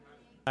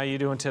How you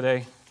doing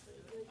today?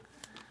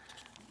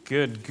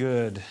 Good,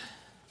 good.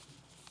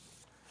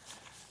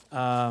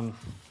 Are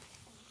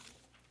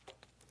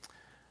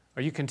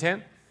you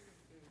content?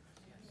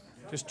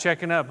 Just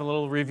checking up, a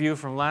little review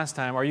from last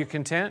time. Are you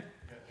content?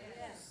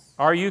 Yes.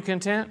 Are you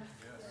content?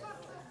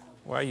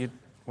 Yes.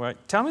 Why,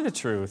 tell me the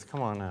truth.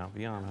 Come on now,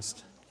 be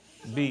honest.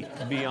 Be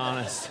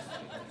honest.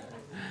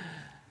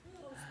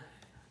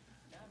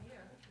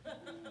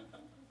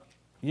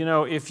 You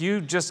know, if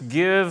you just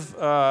give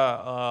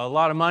a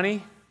lot of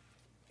money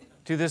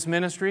to this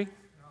ministry,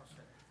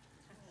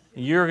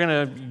 you're going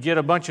to get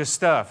a bunch of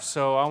stuff.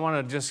 So I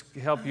want to just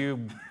help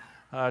you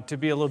to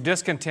be a little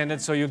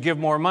discontented so you'll give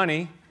more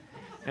money,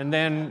 and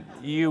then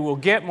you will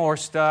get more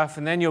stuff,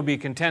 and then you'll be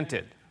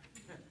contented.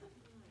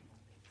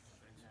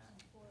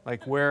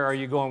 Like, where are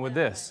you going with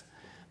this?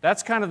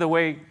 That's kind of the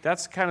way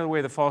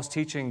the false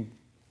teaching,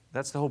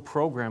 that's the whole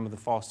program of the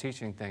false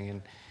teaching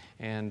thing.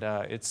 And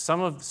it's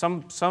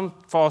some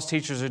false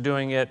teachers are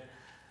doing it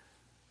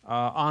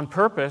on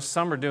purpose.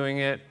 Some are doing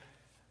it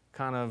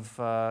kind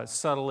of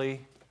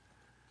subtly,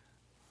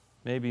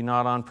 maybe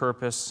not on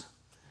purpose.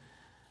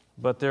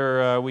 But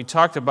we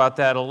talked about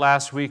that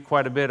last week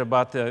quite a bit,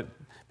 about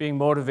being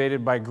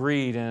motivated by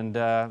greed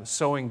and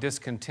sowing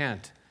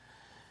discontent.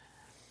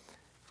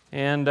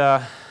 And,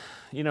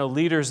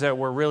 leaders that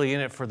were really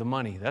in it for the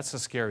money. That's a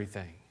scary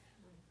thing.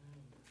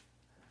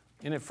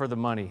 In it for the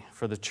money,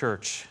 for the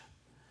church.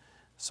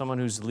 Someone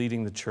who's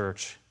leading the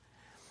church.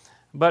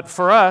 But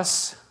for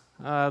us,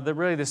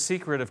 the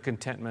secret of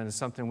contentment is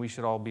something we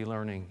should all be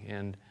learning.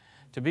 And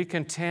to be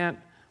content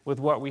with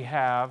what we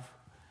have,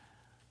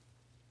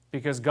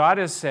 because God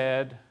has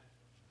said,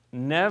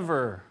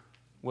 never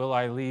will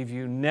I leave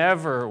you,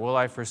 never will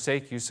I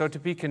forsake you. So to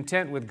be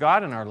content with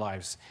God in our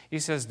lives, He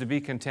says to be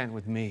content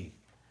with me.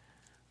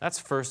 That's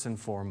first and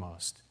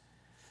foremost.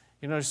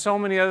 You know, there's so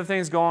many other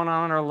things going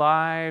on in our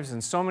lives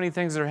and so many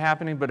things that are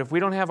happening, but if we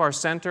don't have our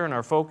center and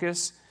our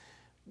focus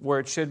where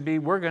it should be,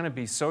 we're going to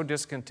be so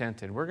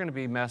discontented. We're going to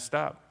be messed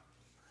up.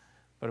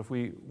 But if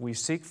we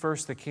seek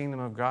first the kingdom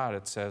of God,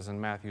 it says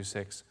in Matthew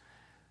 6,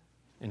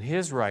 in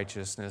His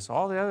righteousness,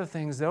 all the other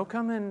things, they'll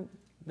come.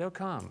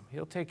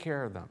 He'll take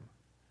care of them.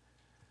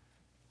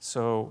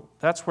 So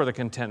that's where the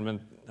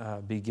contentment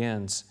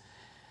begins.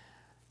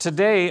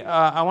 Today,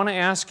 I want to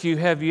ask you,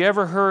 have you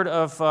ever heard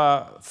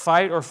of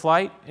fight or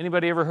flight?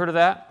 Anybody ever heard of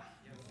that?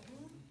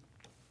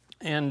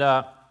 And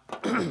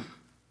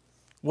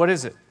what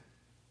is it?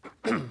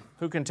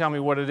 Who can tell me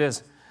what it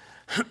is?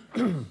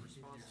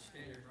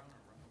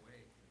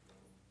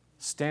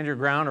 Stand your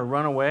ground or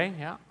run away,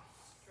 yeah.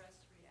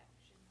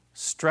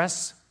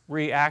 Stress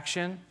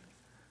reaction.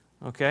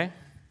 Okay.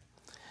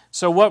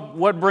 So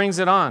what brings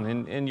it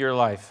on in your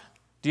life?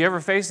 Do you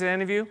ever face it,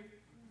 any of you?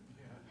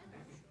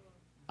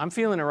 I'm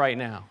feeling it right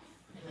now.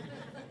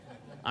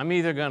 I'm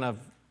either going to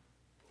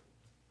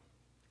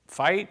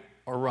fight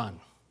or run.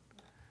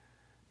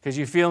 Because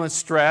you're feeling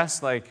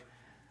stress, like,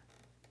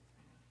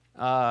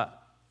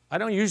 I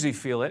don't usually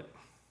feel it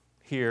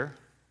here.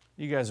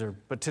 You guys are,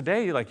 but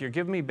today, like, you're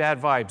giving me bad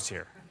vibes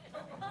here.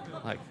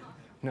 Like,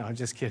 no, I'm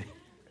just kidding.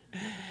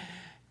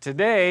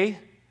 Today,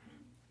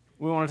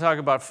 we want to talk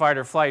about fight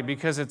or flight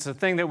because it's a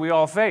thing that we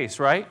all face,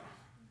 right?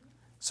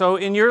 So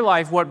in your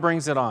life, what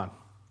brings it on?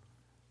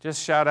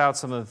 Just shout out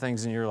some of the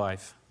things in your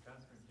life.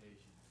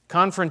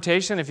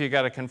 Confrontation, if you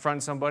got to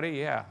confront somebody,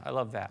 yeah, I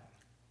love that.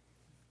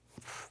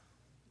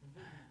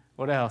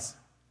 What else?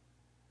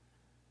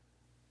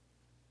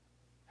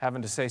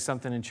 Having to say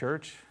something in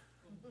church?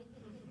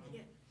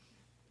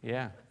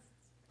 Yeah,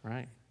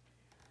 right.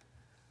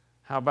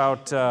 How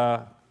about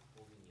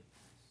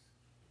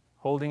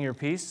holding your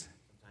peace?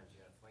 Sometimes you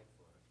got to fight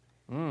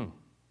for it.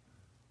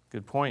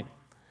 Good point.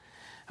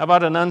 How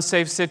about an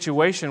unsafe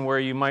situation where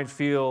you might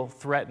feel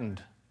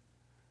threatened,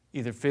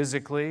 either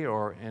physically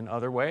or in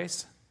other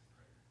ways?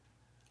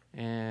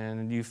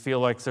 And you feel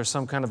like there's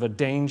some kind of a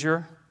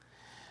danger?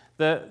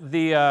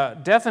 The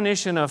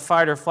definition of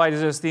fight or flight is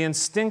this: the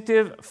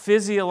instinctive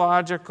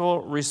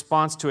physiological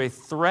response to a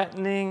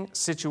threatening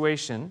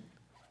situation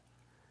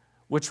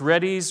which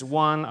readies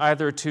one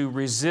either to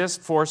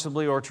resist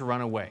forcibly or to run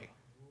away.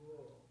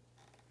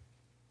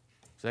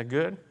 Is that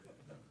good? Did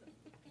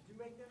you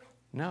make that up?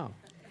 No.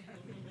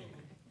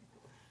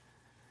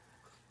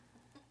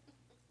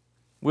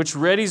 Which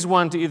readies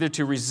one to either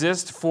to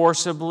resist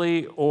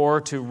forcibly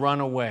or to run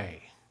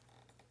away.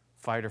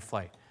 Fight or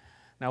flight.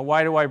 Now,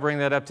 why do I bring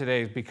that up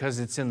today? Because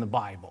it's in the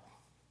Bible.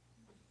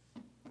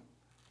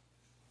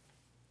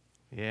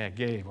 Yeah,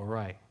 Gabe, all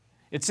right.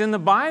 It's in the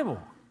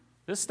Bible.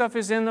 This stuff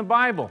is in the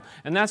Bible.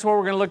 And that's what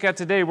we're going to look at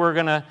today. We're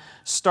going to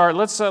start.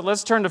 Let's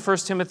turn to 1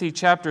 Timothy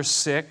chapter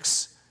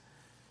 6.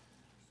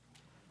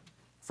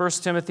 1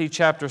 Timothy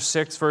chapter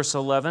 6, verse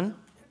 11.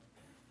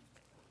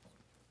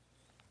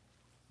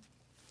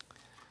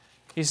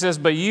 He says,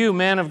 "But you,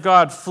 man of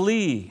God,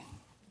 flee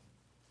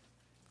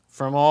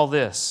from all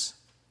this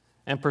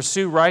and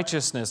pursue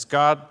righteousness,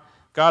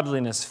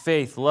 godliness,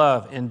 faith,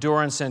 love,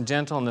 endurance, and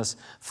gentleness.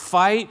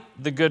 Fight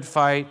the good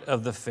fight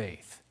of the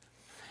faith."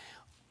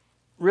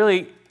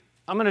 Really,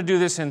 I'm going to do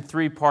this in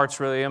 3 parts,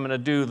 really. I'm going to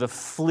do the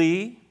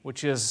flee,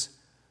 which is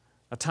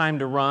a time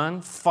to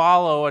run,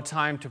 follow, a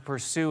time to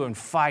pursue, and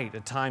fight,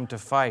 a time to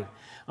fight.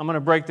 I'm going to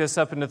break this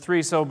up into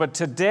 3. But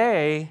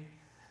today,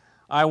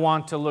 I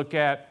want to look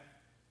at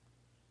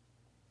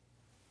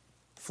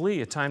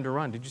flee, a time to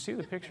run. Did you see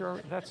the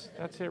picture? That's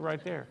it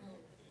right there.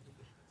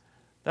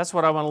 That's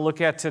what I want to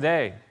look at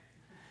today.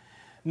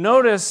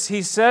 Notice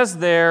he says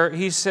there,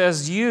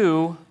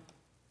 you,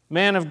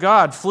 man of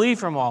God, flee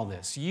from all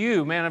this.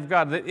 You, man of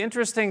God. The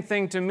interesting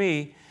thing to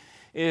me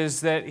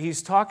is that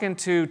he's talking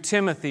to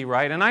Timothy,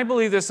 right? And I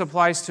believe this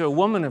applies to a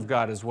woman of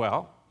God as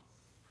well.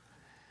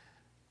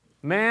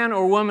 Man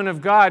or woman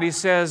of God, he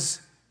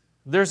says,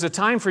 there's a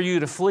time for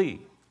you to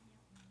flee.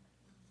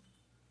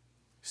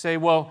 Say,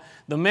 well,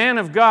 the man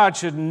of God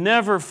should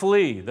never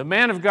flee. The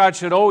man of God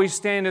should always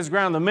stand his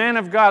ground. The man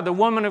of God, the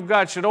woman of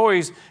God should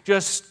always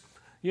just,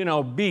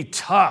 be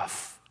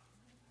tough.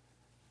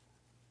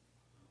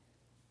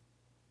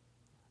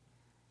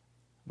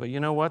 But you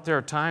know what? There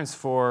are times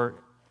for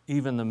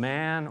even the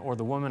man or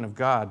the woman of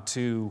God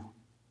to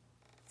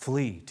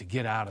flee, to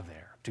get out of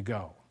there, to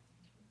go.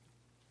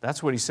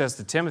 That's what he says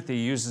to Timothy.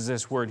 He uses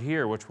this word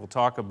here, which we'll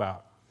talk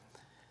about.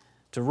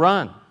 To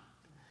run.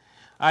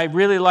 I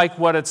really like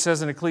what it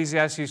says in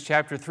Ecclesiastes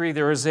chapter 3.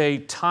 There is a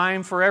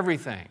time for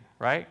everything,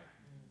 right?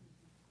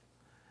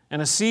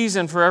 And a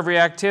season for every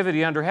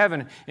activity under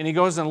heaven. And he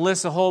goes and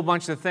lists a whole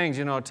bunch of things.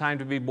 A time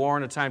to be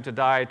born, a time to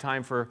die, a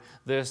time for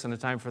this, and a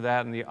time for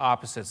that, and the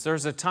opposites.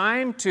 There's a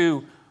time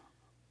to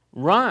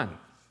run.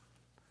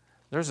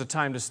 There's a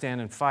time to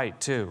stand and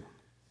fight, too.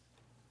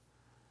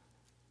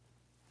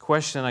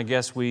 Question I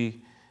guess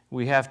we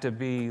have to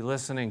be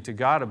listening to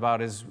God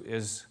about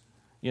is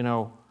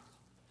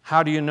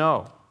how do you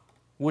know?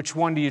 Which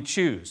one do you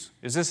choose?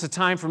 Is this a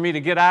time for me to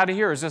get out of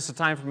here, or is this a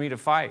time for me to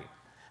fight?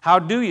 How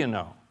do you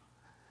know?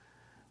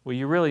 Well,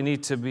 you really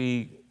need to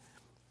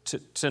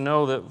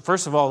know that,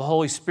 first of all, the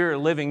Holy Spirit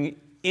living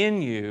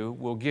in you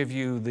will give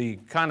you the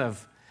kind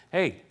of,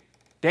 hey,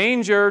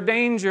 danger,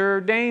 danger,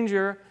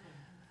 danger.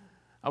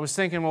 I was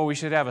thinking, well, we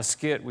should have a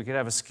skit. We could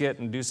have a skit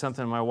and do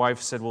something. My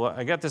wife said, well,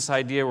 I got this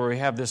idea where we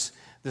have this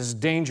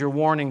danger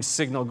warning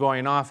signal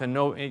going off, and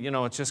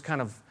it's just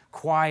kind of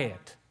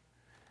quiet.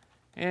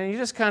 And you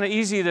just kind of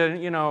easy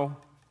to,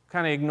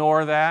 kind of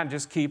ignore that and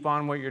just keep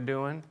on what you're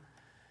doing.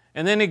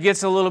 And then it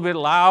gets a little bit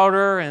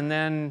louder, and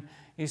then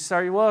it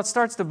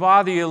starts to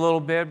bother you a little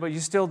bit, but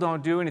you still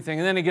don't do anything.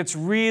 And then it gets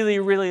really,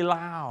 really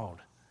loud.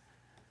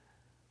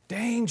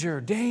 Danger,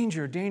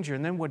 danger, danger.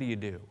 And then what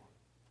do?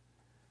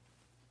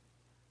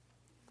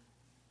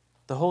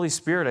 The Holy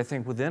Spirit, I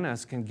think, within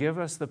us can give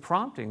us the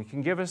prompting,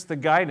 can give us the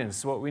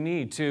guidance, what we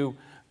need to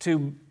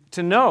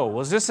know,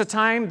 was this a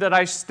time that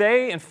I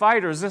stay and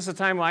fight, or is this a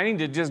time where I need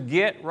to just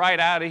get right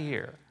out of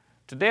here?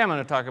 Today I'm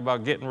going to talk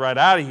about getting right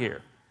out of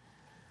here.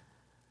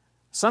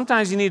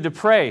 Sometimes you need to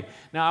pray.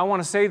 Now, I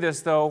want to say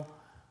this, though,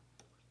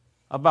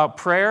 about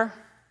prayer.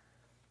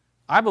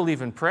 I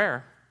believe in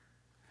prayer.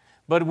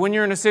 But when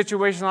you're in a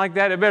situation like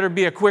that, it better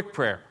be a quick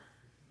prayer.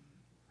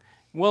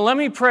 Well, let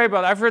me pray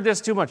about it. I've heard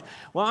this too much.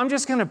 Well, I'm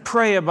just going to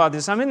pray about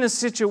this. I'm in this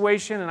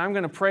situation, and I'm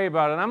going to pray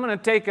about it. I'm going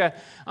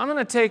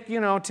to take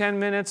 10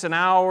 minutes, an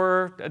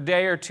hour, a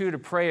day or two to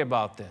pray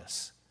about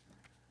this.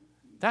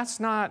 That's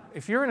not,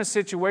 if you're in a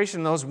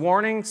situation, those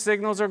warning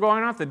signals are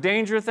going off, the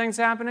danger thing's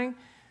happening.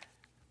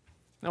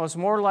 No, it's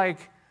more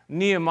like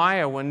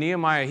Nehemiah, when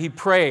Nehemiah, he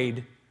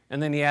prayed,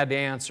 and then he had to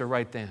answer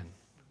right then.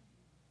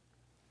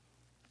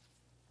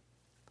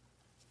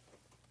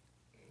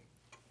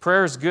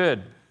 Prayer is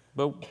good.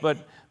 But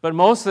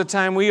most of the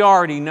time we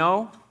already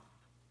know.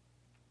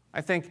 I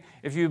think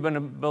if you've been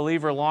a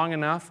believer long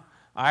enough,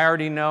 I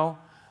already know.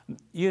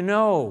 You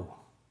know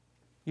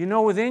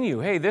within you,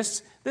 hey,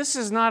 this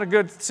is not a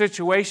good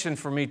situation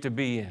for me to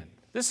be in.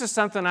 This is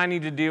something I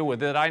need to deal with,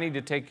 that I need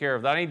to take care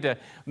of, that I need to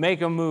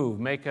make a move,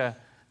 make a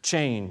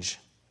change.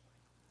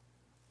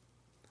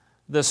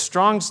 The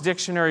Strong's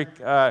Dictionary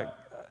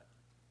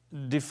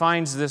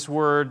defines this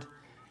word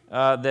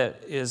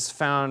that is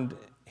found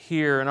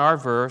here in our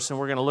verse, and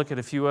we're going to look at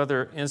a few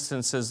other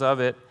instances of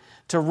it: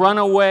 to run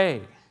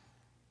away,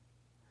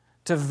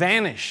 to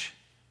vanish,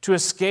 to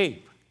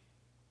escape,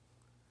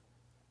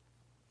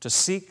 to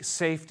seek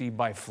safety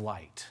by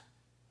flight.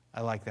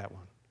 I like that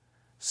one.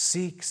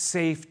 Seek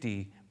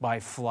safety by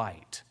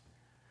flight.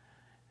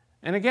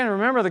 And again,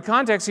 remember the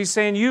context. He's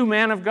saying, you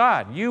man of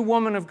God, you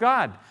woman of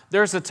God,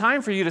 there's a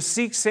time for you to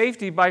seek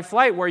safety by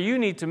flight where you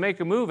need to make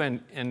a move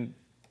and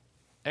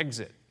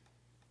exit.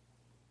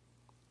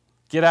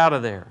 Get out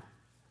of there.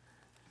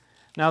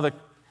 Now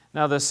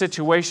the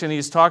situation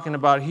he's talking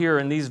about here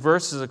in these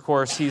verses, of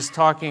course, he's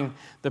talking,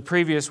 the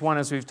previous one,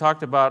 as we've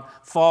talked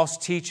about, false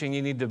teaching.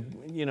 You need to,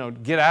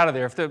 get out of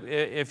there.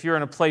 If you're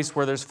in a place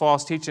where there's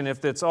false teaching,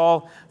 if it's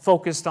all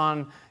focused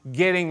on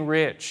getting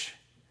rich,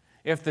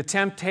 if the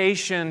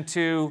temptation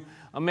to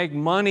make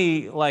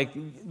money like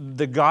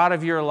the God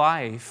of your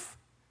life,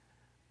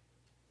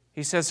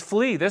 he says,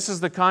 flee. This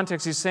is the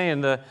context he's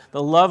saying, the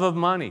love of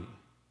money.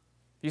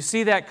 You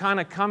see that kind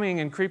of coming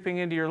and creeping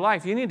into your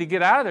life. You need to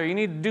get out of there. You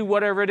need to do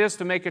whatever it is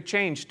to make a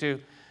change, to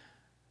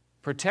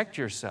protect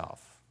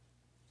yourself.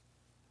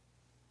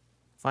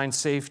 Find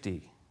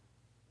safety.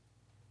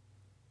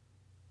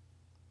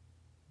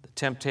 The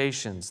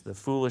temptations, the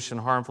foolish and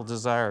harmful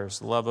desires,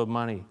 the love of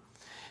money.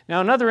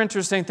 Now, another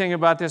interesting thing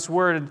about this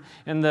word,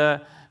 and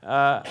the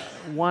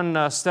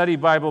one study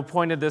Bible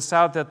pointed this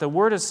out, that the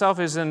word itself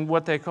is in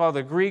what they call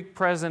the Greek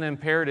present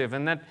imperative.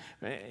 And that,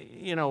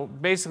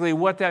 basically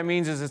what that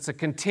means is it's a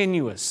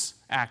continuous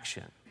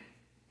action.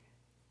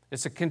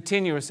 It's a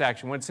continuous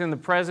action. When it's in the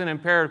present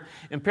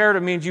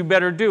imperative means you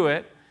better do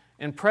it.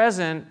 And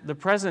present, the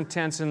present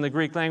tense in the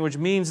Greek language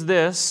means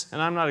this,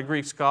 and I'm not a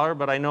Greek scholar,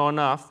 but I know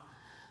enough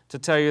to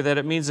tell you that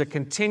it means a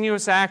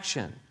continuous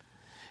action.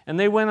 And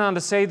they went on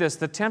to say this: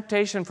 the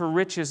temptation for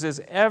riches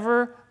is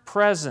ever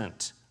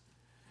present.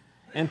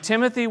 And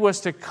Timothy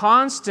was to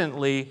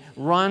constantly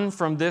run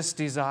from this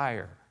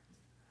desire.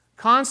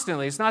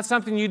 Constantly. It's not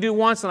something you do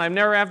once and I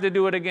never have to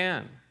do it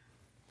again.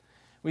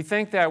 We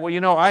think that,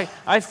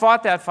 I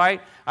fought that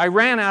fight. I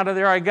ran out of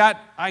there. I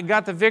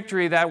got the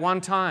victory that one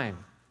time.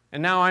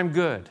 And now I'm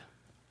good.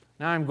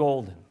 Now I'm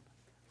golden.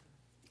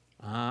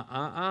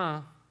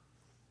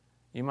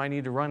 You might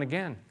need to run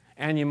again.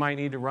 And you might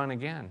need to run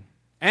again.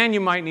 And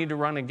you might need to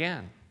run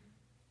again.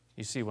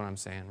 You see what I'm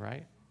saying,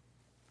 right?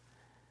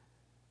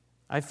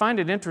 I find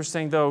it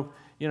interesting, though,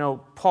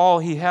 Paul,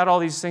 he had all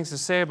these things to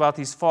say about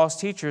these false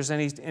teachers,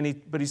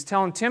 but he's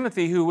telling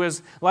Timothy, who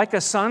was like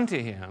a son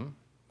to him,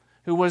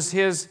 who was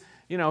his,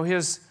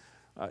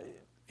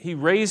 he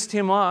raised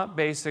him up,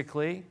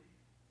 basically.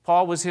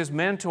 Paul was his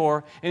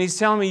mentor, and he's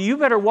telling me, you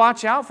better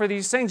watch out for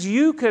these things.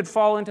 You could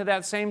fall into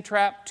that same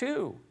trap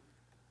too.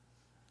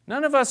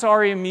 None of us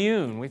are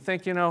immune. We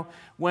think,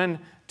 when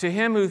to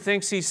him who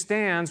thinks he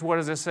stands, what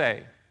does it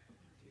say?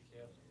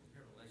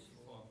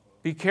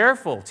 Be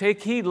careful.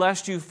 Take heed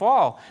lest you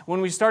fall. When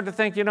we start to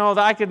think,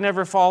 I could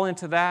never fall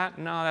into that.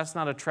 No, that's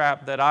not a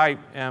trap that I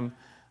am,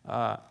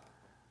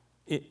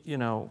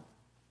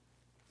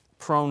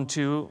 prone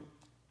to.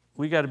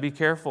 We got to be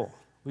careful.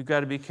 We've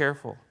got to be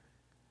careful.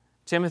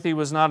 Timothy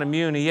was not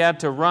immune. He had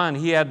to run.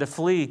 He had to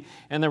flee.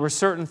 And there were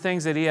certain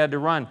things that he had to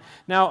run.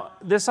 Now,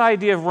 this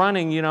idea of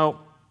running,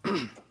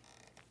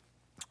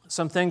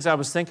 some things I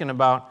was thinking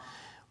about,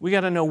 we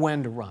got to know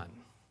when to run.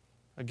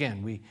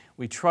 Again,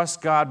 we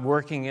trust God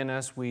working in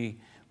us. We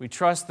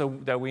trust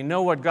that we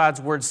know what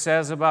God's Word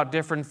says about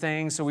different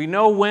things, so we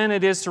know when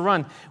it is to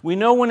run. We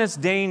know when it's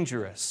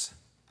dangerous.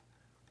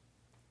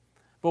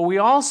 But we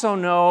also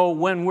know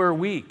when we're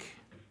weak.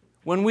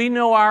 When we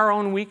know our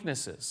own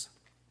weaknesses,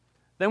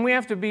 then we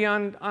have to be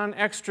on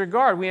extra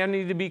guard. We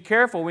need to be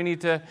careful. We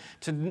need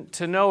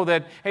to know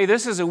that, hey,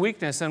 this is a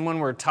weakness, and when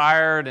we're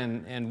tired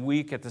and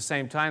weak at the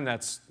same time,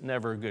 that's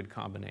never a good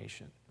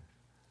combination.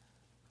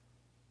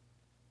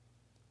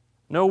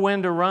 Know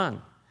when to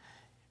run.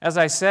 As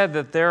I said,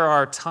 that there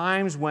are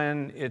times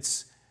when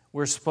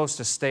we're supposed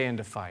to stay in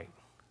to fight.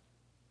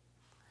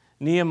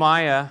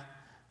 Nehemiah,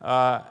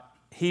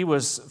 he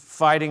was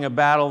fighting a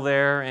battle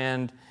there,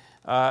 and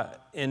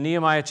in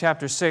Nehemiah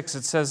chapter 6,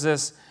 it says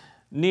this.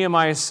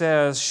 Nehemiah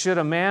says, should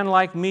a man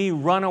like me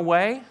run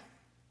away?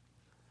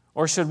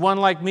 Or should one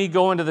like me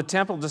go into the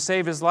temple to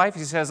save his life?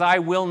 He says, I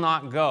will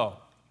not go.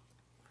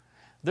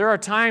 There are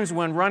times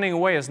when running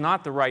away is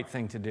not the right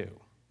thing to do.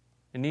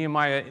 And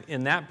Nehemiah,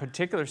 in that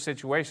particular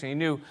situation, he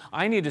knew,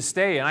 I need to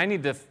stay and I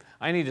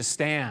need to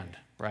stand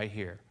right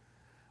here.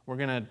 We're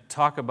going to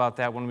talk about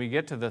that when we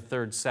get to the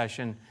third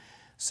section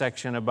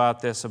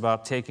about this,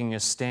 about taking a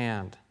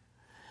stand.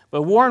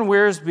 But Warren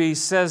Wiersbe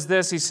says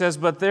this, he says,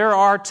 but there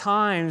are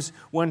times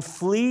when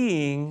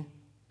fleeing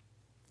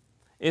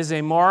is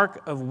a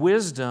mark of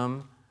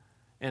wisdom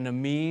and a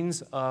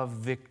means of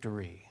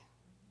victory.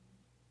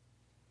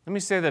 Let me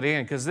say that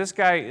again, because this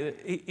guy,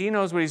 he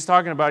knows what he's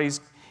talking about.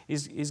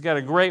 He's got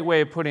a great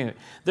way of putting it.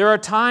 There are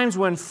times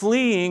when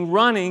fleeing,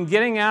 running,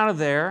 getting out of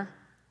there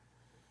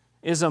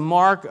is a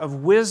mark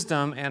of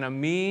wisdom and a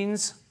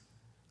means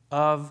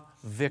of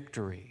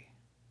victory.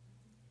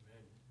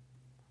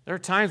 There are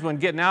times when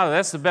getting out of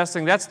that's the best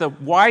thing, that's the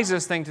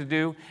wisest thing to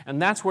do,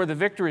 and that's where the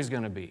victory is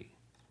going to be.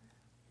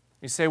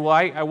 You say, well,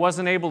 I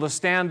wasn't able to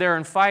stand there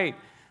and fight.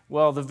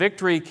 Well, the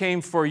victory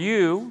came for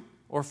you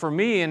or for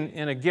me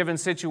in a given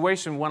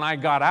situation when I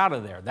got out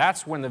of there.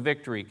 That's when the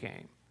victory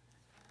came.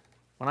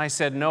 When I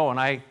said no and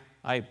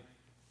I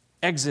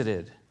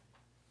exited.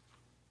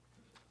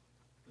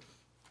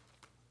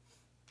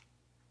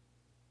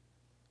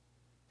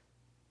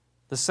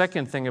 The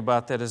second thing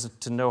about that is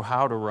to know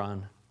how to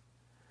run.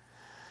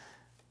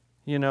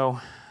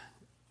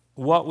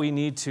 What we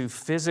need to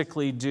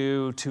physically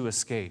do to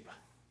escape.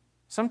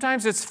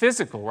 Sometimes it's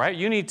physical, right?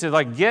 You need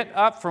to get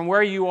up from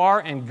where you are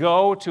and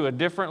go to a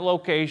different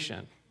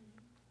location.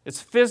 It's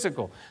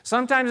physical.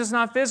 Sometimes it's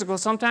not physical.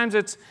 Sometimes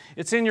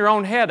it's in your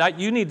own head.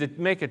 You need to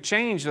make a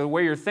change of the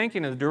way you're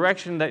thinking, in the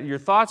direction that your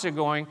thoughts are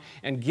going,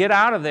 and get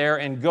out of there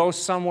and go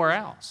somewhere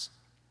else.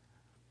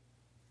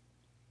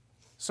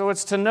 So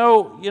it's to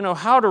know,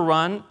 how to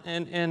run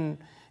and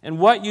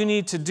what you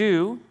need to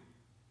do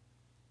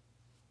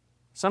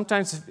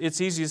Sometimes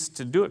it's easiest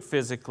to do it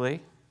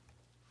physically.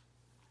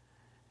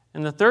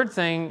 And the third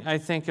thing I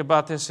think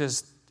about this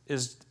is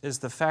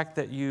the fact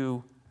that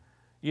you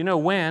know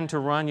when to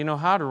run, you know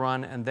how to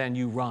run, and then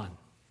you run.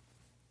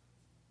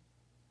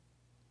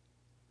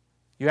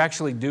 You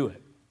actually do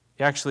it.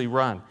 You actually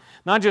run.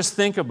 Not just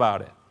think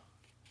about it.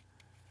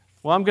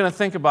 Well, I'm going to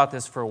think about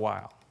this for a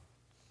while.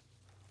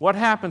 What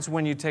happens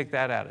when you take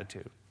that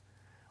attitude?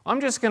 I'm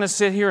just going to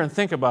sit here and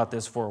think about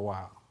this for a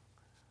while.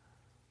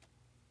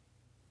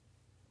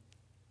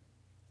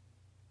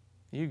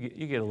 You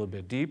get a little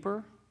bit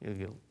deeper. You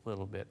get a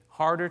little bit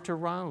harder to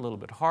run, a little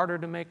bit harder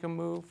to make a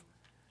move.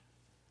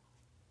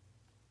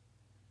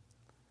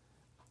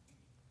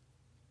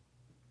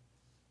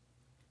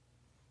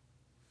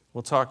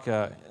 We'll talk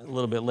a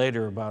little bit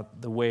later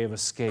about the way of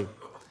escape.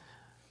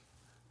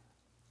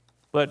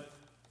 But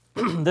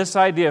this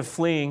idea of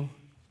fleeing,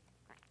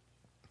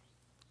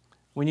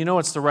 when you know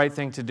it's the right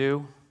thing to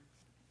do,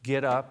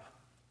 get up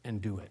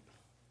and do it.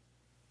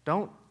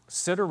 Don't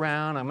sit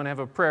around. I'm going to have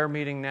a prayer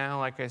meeting now,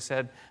 like I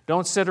said.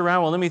 Don't sit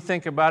around. Well, let me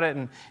think about it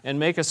and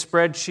make a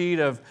spreadsheet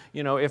of,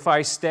 if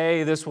I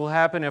stay, this will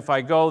happen. If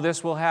I go,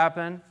 this will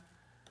happen.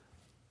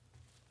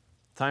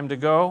 Time to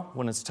go.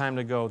 When it's time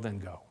to go, then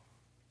go.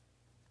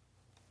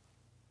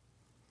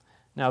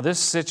 Now,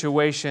 this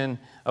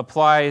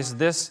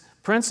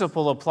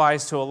principle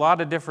applies to a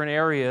lot of different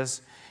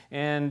areas.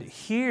 And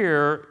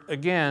here,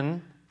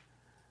 again,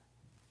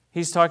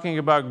 he's talking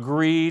about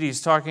greed.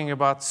 He's talking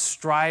about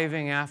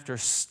striving after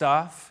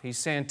stuff. He's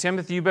saying,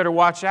 Timothy, you better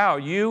watch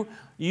out. You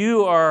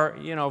are,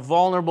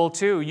 vulnerable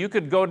too. You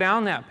could go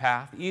down that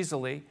path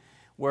easily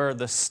where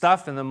the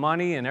stuff and the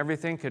money and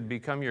everything could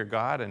become your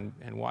God, and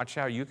watch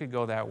out. You could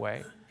go that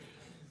way.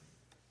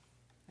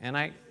 And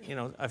I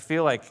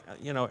feel like,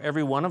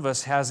 every one of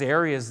us has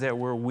areas that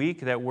we're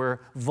weak, that we're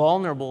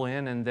vulnerable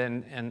in,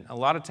 and a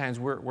lot of times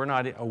we're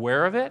not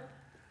aware of it,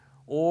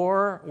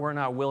 or we're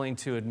not willing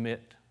to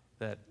admit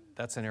that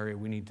that's an area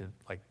we need to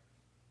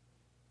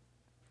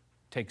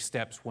take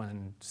steps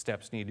when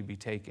steps need to be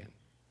taken.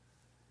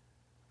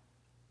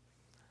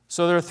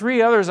 So there are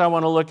three others I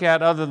want to look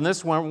at other than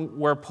this one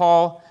where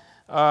Paul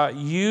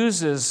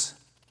uses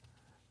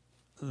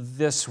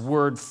this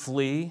word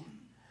flee.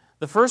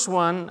 The first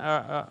one,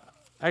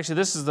 actually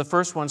this is the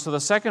first one, so the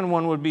second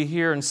one would be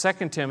here in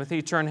 2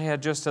 Timothy. Turn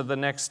ahead just to the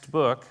next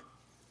book.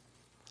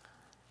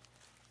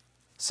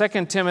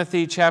 2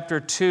 Timothy chapter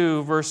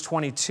 2, verse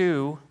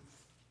 22.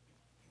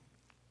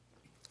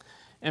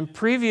 And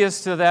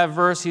previous to that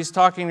verse, he's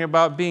talking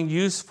about being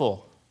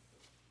useful.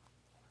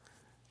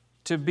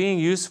 To being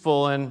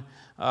useful and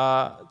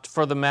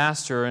for the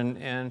master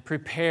and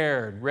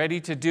prepared, ready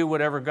to do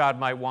whatever God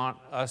might want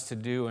us to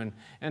do,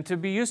 and to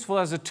be useful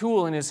as a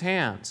tool in his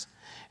hands.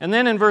 And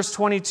then in verse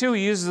 22,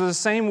 he uses the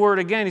same word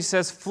again. He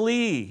says,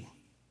 flee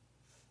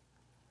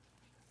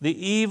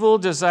the evil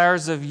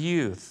desires of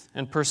youth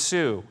and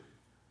pursue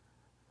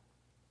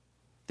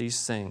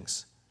these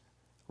things: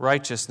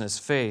 righteousness,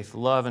 faith,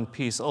 love, and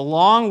peace,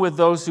 along with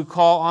those who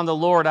call on the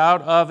Lord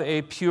out of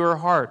a pure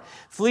heart.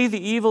 Flee the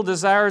evil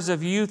desires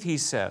of youth, he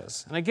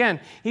says. And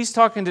again, he's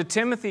talking to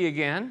Timothy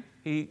again.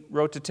 He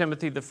wrote to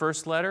Timothy the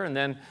first letter, and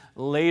then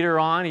later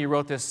on he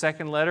wrote this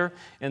second letter.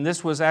 And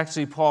this was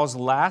actually Paul's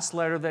last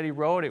letter that he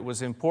wrote. It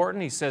was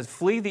important. He says,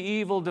 flee the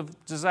evil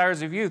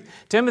desires of youth.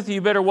 Timothy,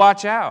 you better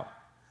watch out.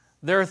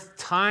 There are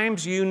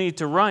times you need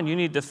to run. You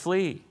need to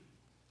flee.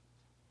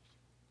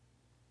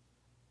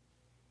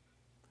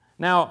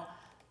 Now,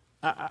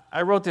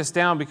 I wrote this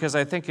down because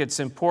I think it's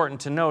important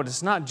to note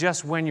it's not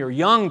just when you're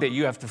young that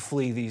you have to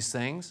flee these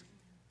things.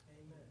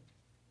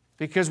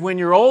 Because when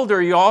you're older,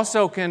 you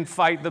also can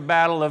fight the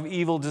battle of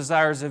evil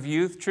desires of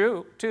youth,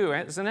 too,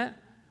 isn't it?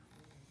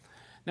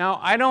 Now,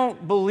 I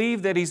don't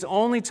believe that he's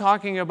only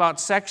talking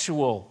about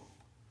sexual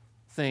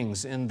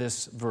things in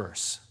this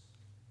verse.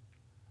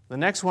 The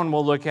next one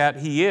we'll look at,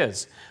 he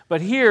is.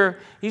 But here,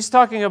 he's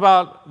talking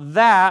about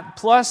that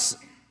plus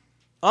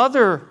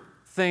other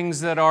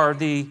things that are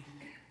the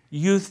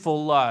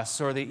youthful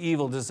lusts or the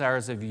evil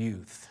desires of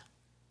youth.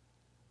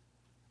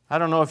 I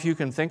don't know if you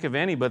can think of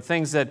any, but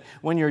things that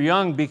when you're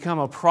young become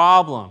a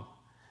problem.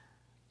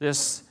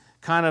 This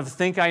kind of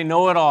think I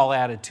know it all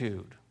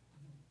attitude.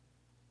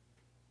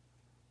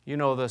 You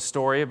know the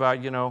story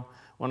about,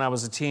 when I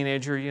was a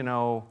teenager,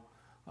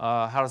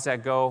 how does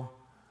that go?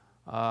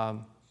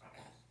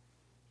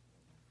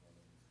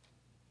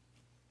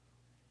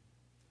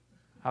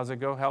 How's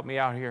it go? Help me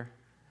out here.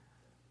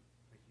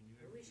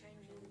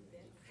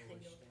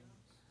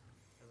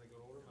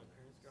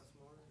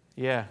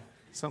 Yeah,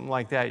 something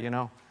like that,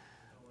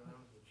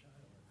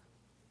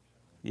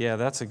 Yeah,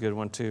 that's a good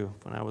one too.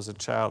 When I was a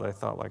child, I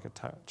thought like a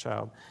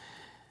child.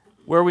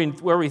 Where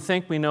we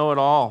think we know it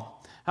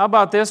all. How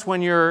about this?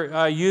 When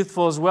you're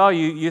youthful as well,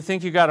 you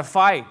think you got to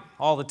fight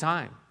all the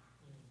time.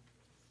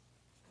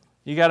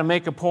 You got to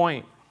make a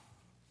point.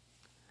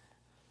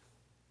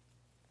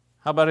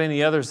 How about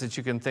any others that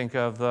you can think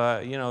of?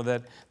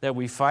 That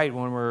we fight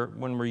when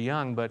we're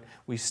young, but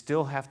we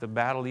still have to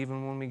battle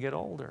even when we get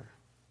older.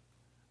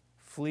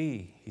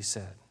 Flee, he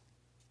said.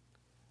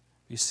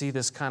 You see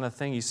this kind of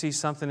thing. You see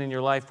something in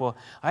your life. Well,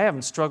 I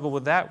haven't struggled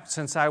with that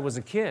since I was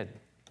a kid.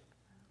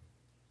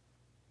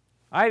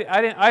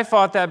 I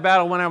fought that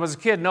battle when I was a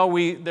kid. No,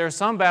 there are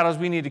some battles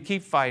we need to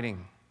keep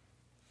fighting.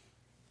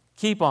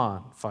 Keep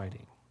on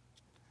fighting.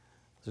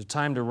 There's a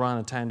time to run,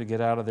 a time to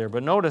get out of there.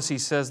 But notice he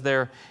says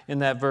there in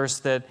that verse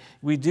that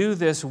we do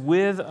this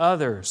with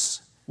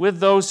others,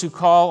 with those who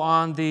call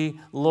on the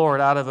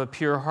Lord out of a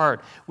pure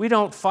heart. We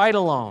don't fight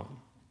alone.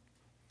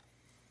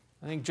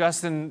 I think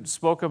Justin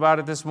spoke about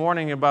it this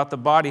morning about the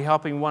body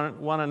helping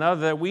one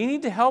another, that we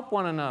need to help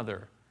one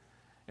another.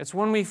 It's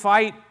when we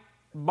fight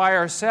by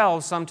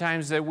ourselves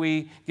sometimes that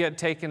we get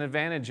taken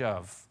advantage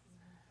of.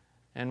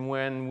 And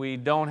when we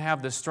don't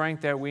have the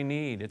strength that we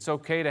need. It's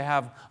okay to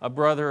have a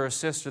brother or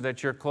sister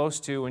that you're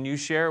close to and you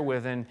share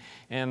with,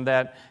 and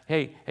that,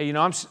 hey, you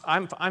know,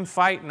 I'm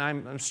fighting,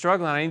 I'm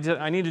struggling,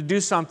 I need to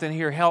do something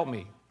here, help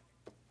me.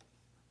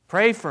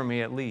 Pray for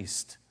me at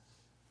least.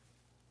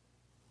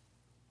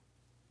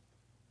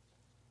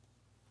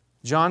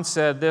 John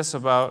said this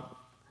about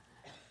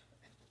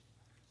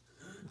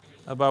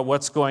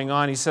what's going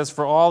on. He says,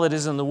 "For all that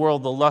is in the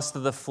world, the lust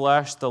of the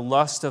flesh, the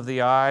lust of the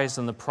eyes,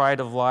 and the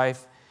pride of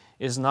life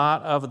is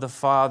not of the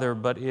Father,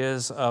 but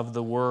is of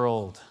the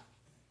world."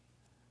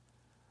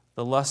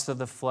 The lust of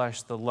the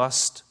flesh, the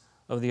lust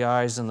of the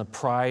eyes, and the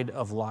pride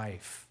of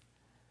life.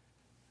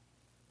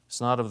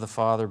 It's not of the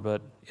Father,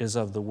 but is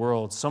of the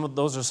world.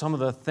 Those are some of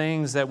the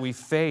things that we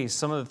face,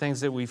 some of the things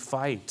that we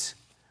fight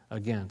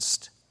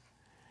against.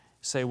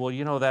 You say, well,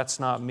 you know, that's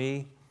not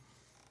me.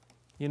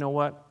 You know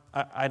what?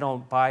 I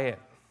don't buy it.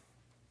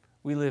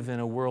 We live in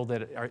a world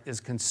that is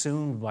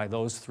consumed by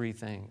those three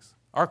things.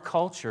 Our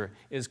culture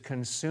is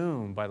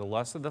consumed by the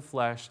lust of the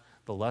flesh,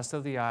 the lust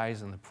of the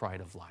eyes, and the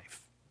pride of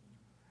life.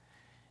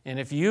 And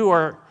if you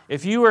are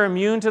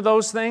immune to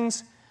those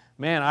things,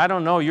 man, I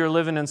don't know, you're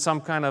living in some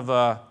kind of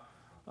a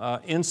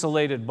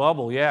insulated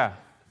bubble, yeah,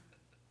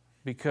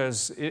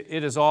 because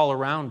it is all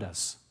around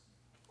us,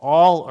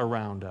 all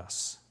around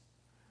us.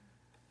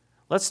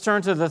 Let's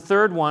turn to the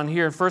third one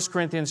here in 1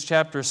 Corinthians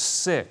chapter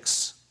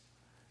 6.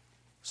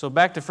 So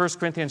back to 1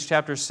 Corinthians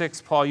chapter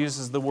 6, Paul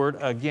uses the word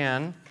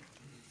again.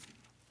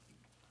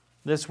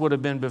 This would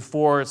have been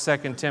before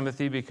 2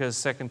 Timothy, because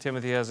 2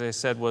 Timothy, as I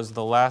said, was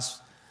the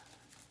last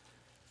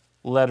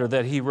letter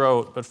that he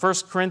wrote. But 1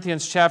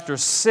 Corinthians chapter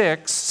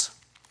 6,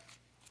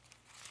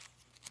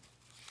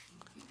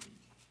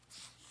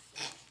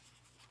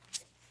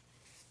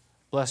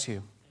 bless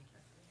you.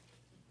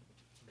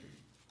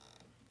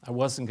 I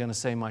wasn't going to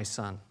say my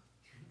son.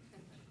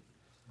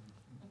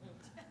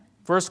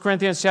 1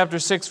 Corinthians chapter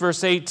 6,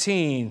 verse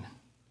 18.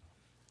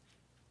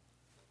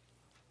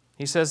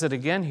 He says it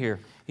again here.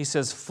 He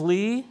says,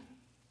 "Flee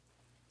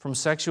from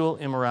sexual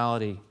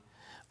immorality.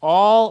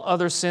 All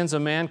other sins a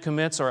man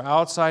commits are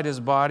outside his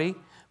body,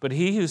 but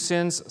he who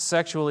sins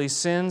sexually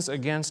sins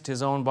against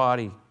his own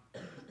body.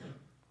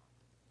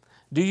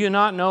 Do you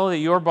not know that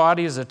your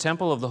body is a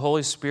temple of the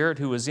Holy Spirit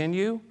who is in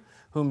you,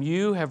 whom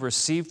you have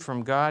received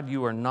from God?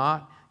 You are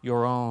not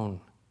your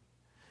own.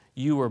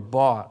 You were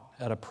bought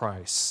at a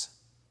price.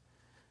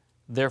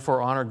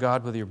 Therefore, honor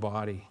God with your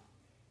body."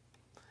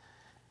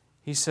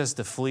 He says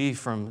to flee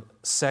from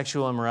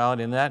sexual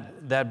immorality, and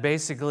that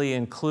basically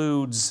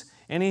includes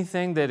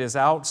anything that is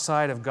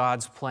outside of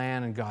God's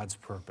plan and God's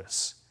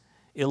purpose.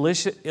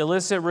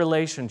 Illicit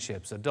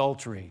relationships,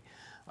 adultery,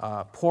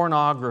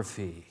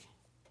 pornography.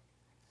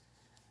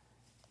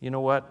 You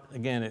know what?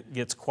 Again, it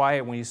gets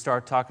quiet when you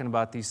start talking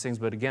about these things,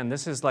 but again,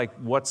 this is like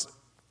what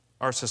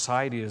our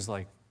society is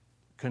like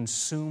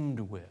consumed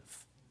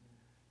with.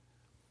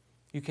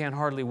 You can't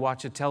hardly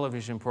watch a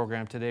television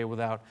program today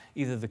without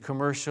either the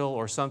commercial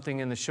or something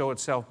in the show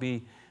itself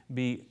be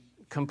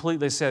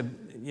completely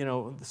said, you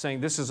know,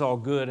 saying this is all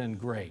good and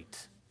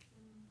great.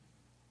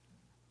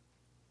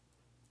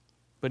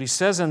 But he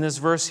says in this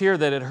verse here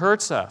that it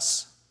hurts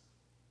us.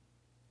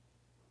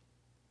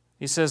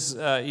 He says,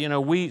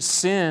 we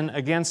sin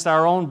against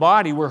our own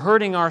body. We're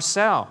hurting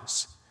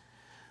ourselves.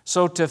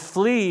 So to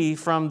flee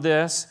from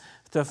this,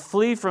 to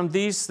flee from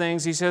these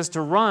things, he says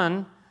to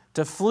run,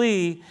 to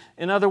flee,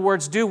 in other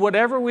words, do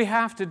whatever we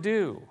have to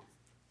do.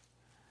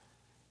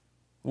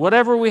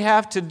 Whatever we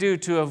have to do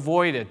to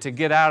avoid it, to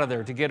get out of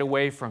there, to get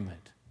away from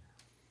it.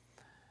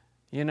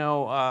 You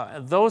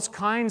know, those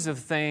kinds of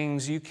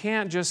things, you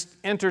can't just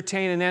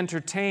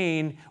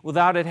entertain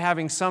without it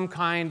having some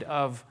kind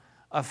of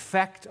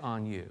effect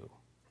on you.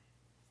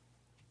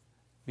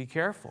 Be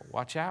careful.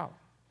 Watch out.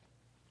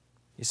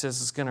 He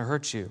says it's going to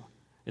hurt you.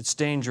 It's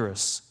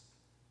dangerous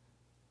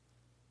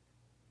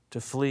to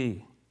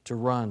flee, to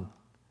run.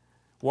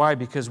 Why?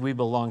 Because we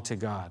belong to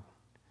God,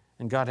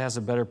 and God has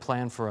a better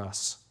plan for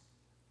us.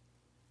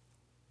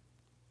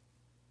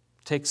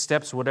 Take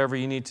steps, whatever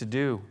you need to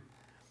do.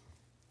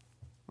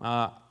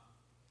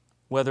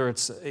 Whether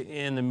it's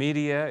in the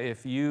media,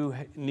 if you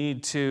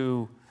need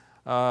to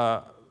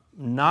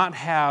not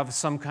have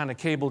some kind of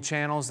cable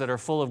channels that are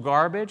full of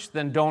garbage,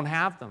 then don't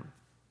have them.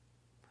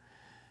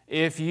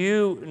 If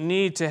you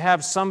need to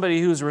have somebody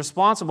who's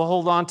responsible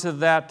hold on to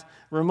that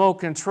remote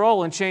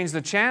control and change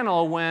the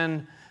channel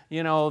when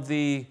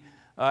the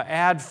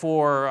ad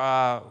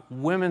for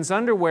women's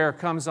underwear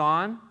comes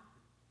on.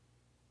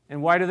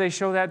 And why do they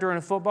show that during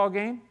a football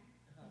game?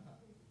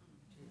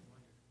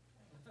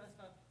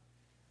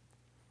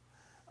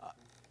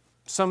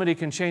 Somebody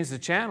can change the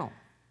channel.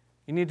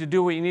 You need to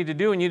do what you need to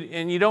do, and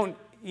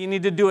you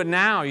need to do it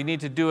now. You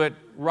need to do it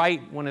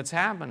right when it's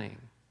happening.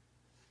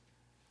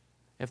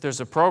 If there's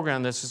a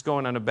program that's just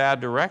going in a bad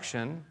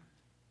direction,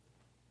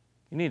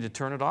 you need to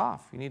turn it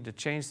off. You need to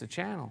change the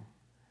channel.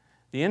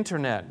 The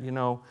internet,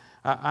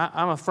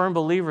 I'm a firm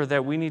believer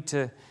that we need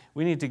to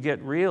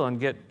get real and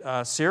get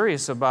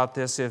serious about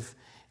this.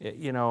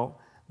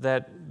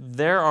 That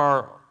there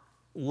are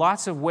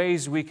lots of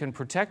ways we can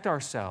protect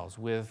ourselves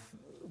with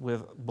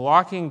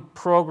blocking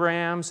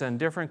programs and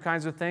different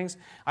kinds of things.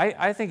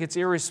 I think it's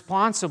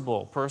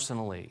irresponsible,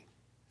 personally,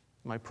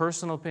 my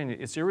personal opinion,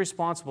 it's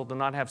irresponsible to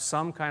not have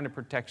some kind of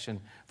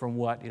protection from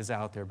what is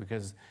out there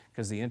because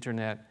the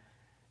internet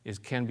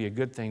can be a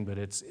good thing, but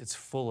it's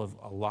full of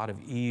a lot of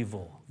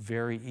evil,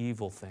 very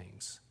evil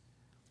things.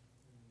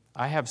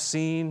 I have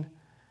seen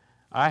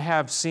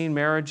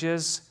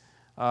marriages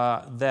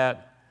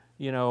that,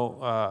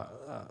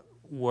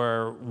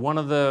 where one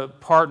of the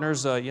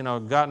partners,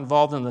 got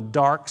involved in the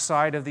dark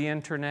side of the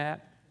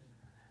internet,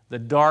 the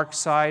dark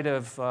side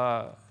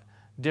of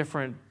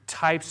different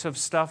types of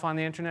stuff on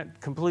the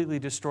internet, completely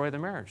destroy the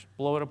marriage,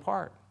 blow it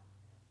apart.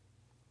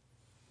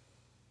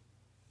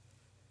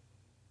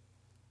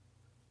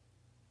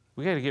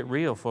 We got to get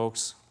real,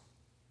 folks.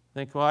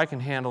 Think, well, I can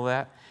handle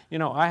that.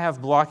 I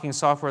have blocking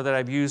software that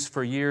I've used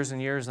for years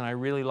and years, and I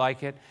really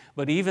like it.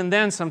 But even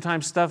then,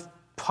 sometimes stuff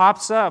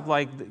pops up,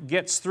 like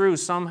gets through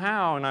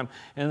somehow,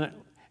 and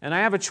I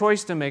have a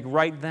choice to make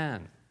right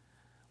then.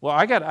 Well,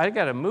 I got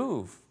to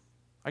move.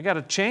 I got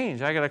to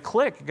change. I got to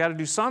click. I got to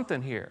do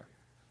something here.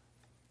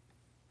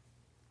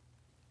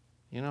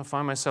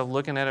 Find myself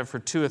looking at it for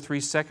 2 or 3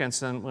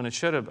 seconds, and when I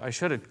should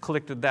have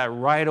clicked that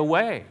right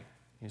away.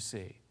 You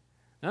see,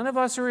 none of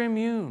us are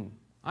immune.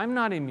 I'm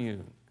not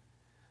immune.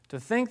 To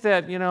think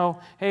that,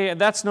 hey,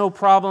 that's no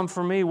problem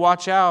for me.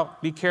 Watch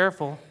out. Be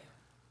careful.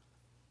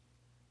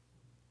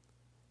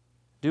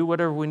 Do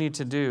whatever we need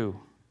to do.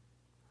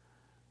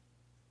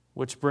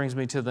 Which brings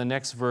me to the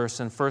next verse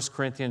in 1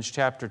 Corinthians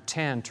chapter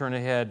 10. Turn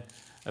ahead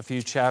a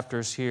few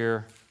chapters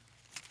here.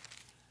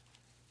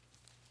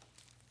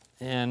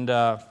 And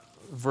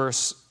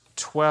verse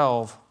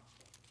 12.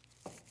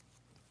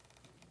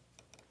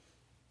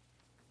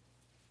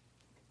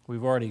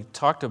 We've already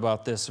talked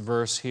about this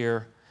verse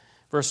here.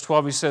 Verse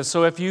 12, he says,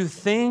 "So if you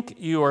think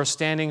you are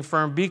standing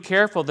firm, be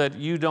careful that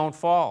you don't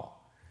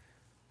fall."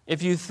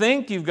 If you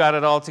think you've got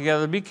it all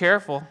together, be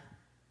careful.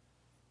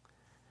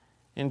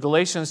 In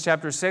Galatians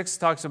chapter 6, it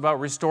talks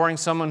about restoring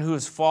someone who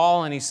has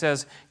fallen. He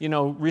says,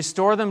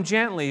 restore them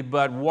gently,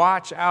 but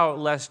watch out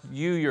lest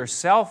you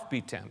yourself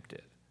be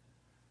tempted.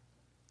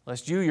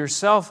 Lest you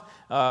yourself,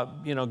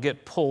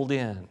 get pulled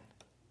in.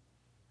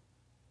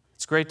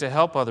 It's great to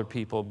help other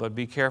people, but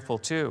be careful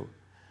too.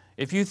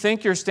 If you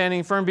think you're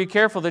standing firm, be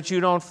careful that you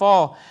don't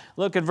fall.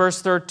 Look at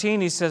verse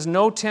 13. He says,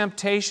 "No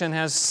temptation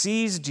has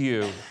seized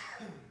you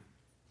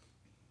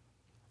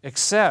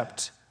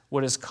except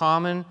what is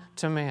common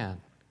to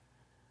man."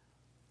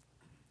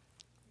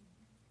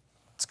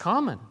 It's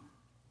common.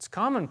 It's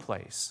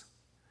commonplace.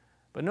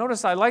 But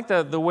notice, I like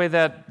the way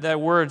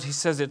that word, he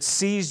says it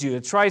seized you.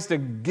 It tries to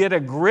get a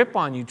grip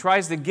on you,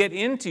 tries to get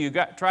into you,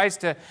 tries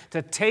to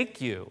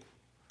take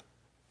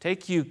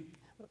you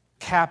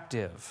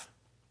captive.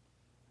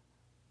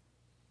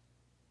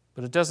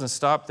 But it doesn't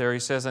stop there. He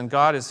says, "And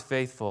God is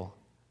faithful."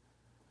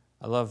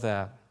 I love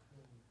that.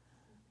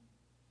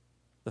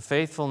 The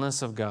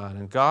faithfulness of God.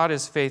 And God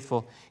is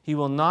faithful. He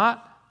will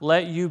not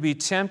let you be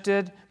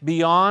tempted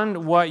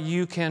beyond what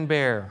you can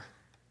bear.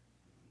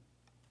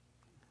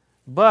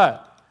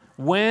 But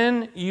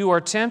when you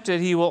are tempted,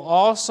 He will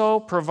also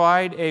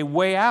provide a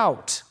way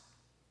out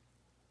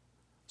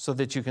so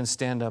that you can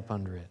stand up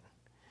under it.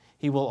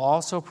 He will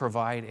also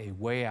provide a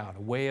way out,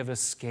 a way of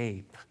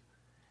escape.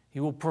 He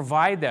will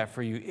provide that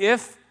for you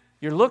if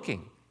you're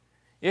looking.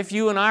 If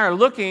you and I are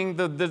looking,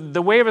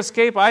 the way of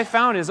escape I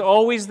found is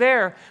always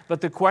there.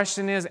 But the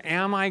question is,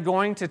 am I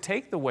going to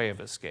take the way of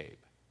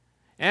escape?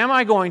 Am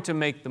I going to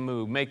make the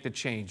move, make the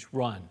change,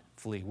 run,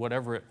 flee,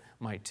 whatever it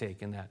might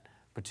take in that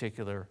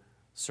particular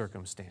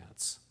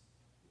circumstance?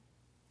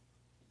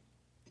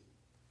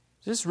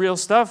 This is real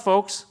stuff,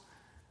 folks.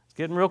 It's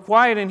getting real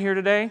quiet in here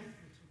today.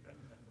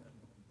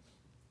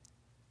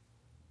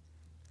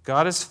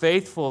 God is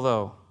faithful,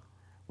 though.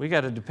 We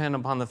got to depend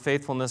upon the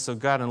faithfulness of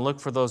God and look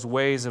for those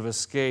ways of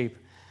escape,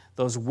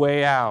 those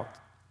ways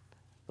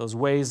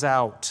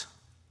out,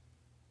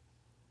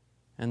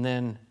 and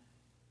then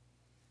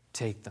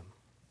take them.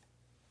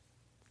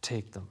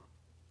 Take them.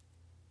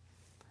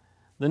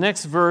 The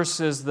next verse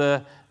is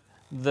the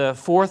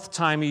fourth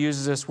time he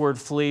uses this word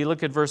flee.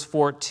 Look at verse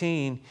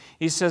 14.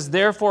 He says,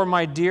 "Therefore,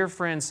 my dear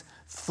friends,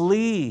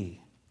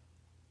 flee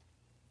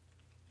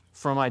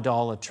from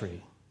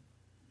idolatry."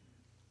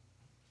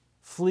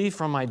 Flee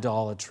from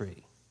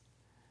idolatry.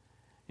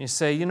 You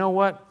say, you know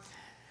what?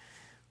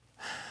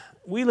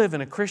 we live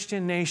in a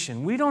Christian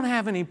nation. We don't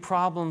have any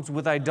problems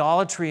with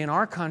idolatry in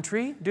our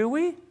country, do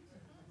we?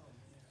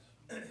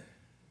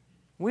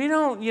 We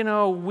don't,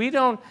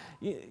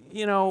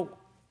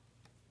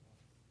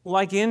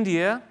 like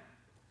India,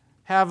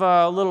 have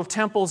little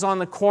temples on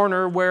the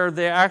corner where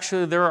there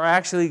are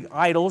actually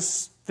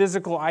idols,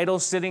 physical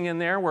idols sitting in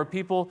there where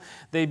people,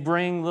 they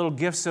bring little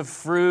gifts of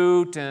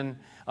fruit and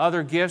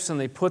other gifts and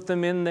they put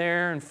them in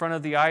there in front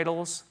of the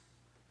idols.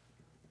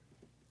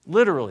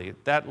 Literally,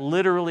 that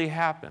literally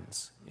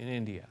happens in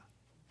India.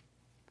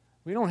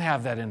 We don't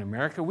have that in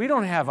America. We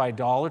don't have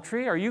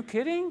idolatry. Are you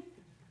kidding?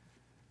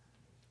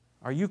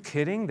 Are you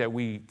kidding that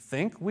we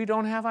think we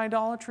don't have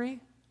idolatry?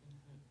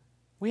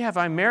 We have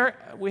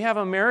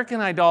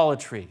American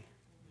idolatry,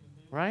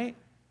 right?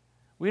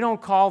 We don't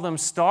call them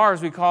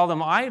stars, we call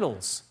them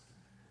idols.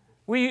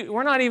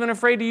 We're not even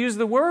afraid to use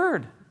the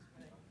word.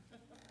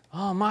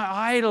 Oh, my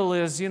idol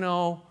is,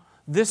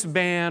 this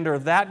band or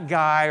that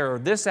guy or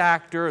this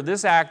actor or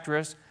this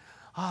actress.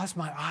 Oh, that's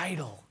my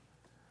idol.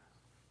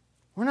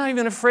 We're not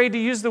even afraid to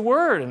use the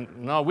word.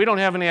 And no, we don't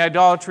have any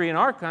idolatry in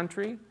our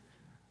country.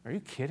 Are you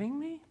kidding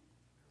me?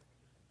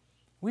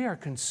 We are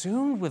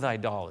consumed with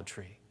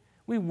idolatry.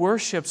 We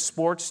worship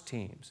sports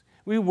teams.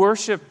 We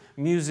worship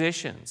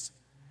musicians.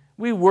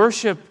 We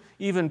worship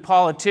even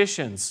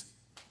politicians,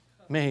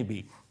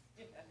 maybe.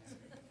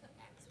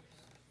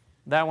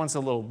 That one's a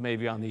little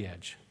maybe on the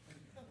edge.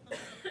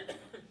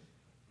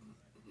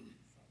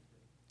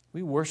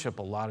 We worship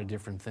a lot of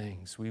different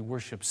things. We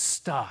worship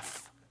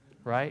stuff,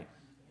 right?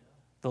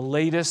 The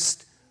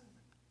latest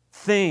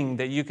thing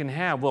that you can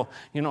have. Well,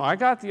 I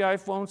got the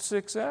iPhone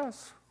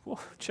 6S. Well,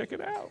 check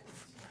it out.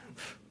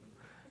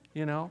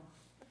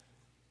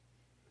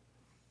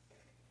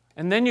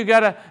 And then you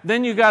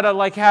gotta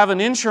like have an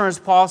insurance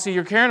policy.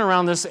 You're carrying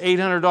around this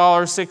 $800,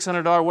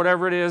 $600,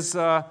 whatever it is.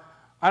 I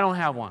don't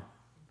have one.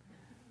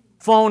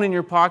 Phone in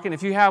your pocket.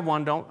 If you have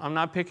one, don't. I'm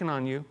not picking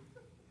on you.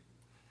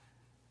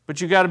 But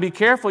you got to be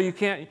careful. You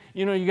can't.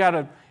 You got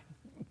to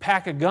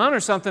pack a gun or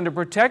something to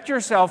protect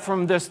yourself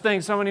from this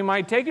thing. Somebody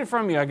might take it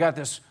from you. I got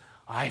this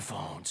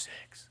iPhone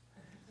 6.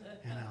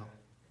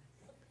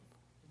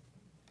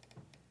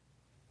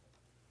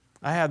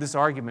 I had this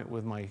argument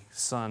with my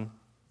son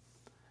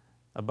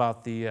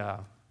about this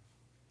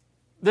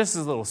is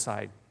a little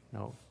side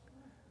note,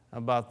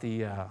 about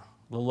the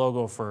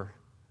logo for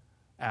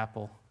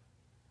Apple,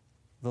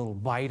 the little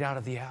bite out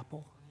of the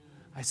apple.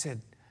 I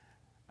said,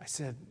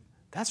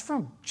 that's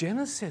from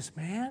Genesis,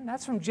 man.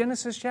 That's from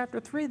Genesis chapter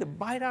 3, the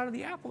bite out of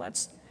the apple.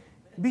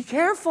 Be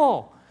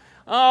careful.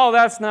 Oh,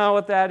 that's not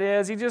what that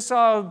is. He just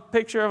saw a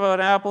picture of an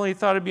apple. He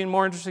thought it'd be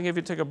more interesting if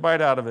he took a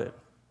bite out of it.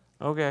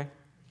 Okay.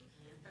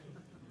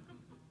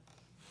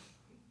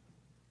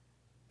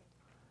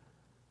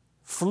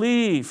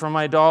 Flee from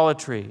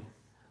idolatry.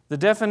 The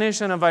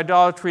definition of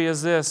idolatry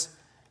is this,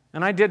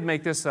 and I did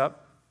make this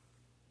up.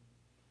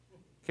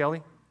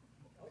 Kelly?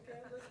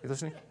 You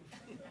listening?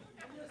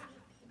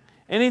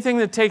 Anything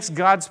that takes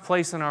God's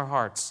place in our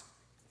hearts.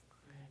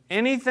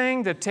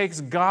 Anything that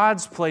takes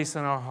God's place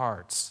in our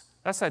hearts.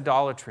 That's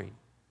idolatry.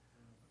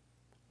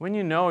 When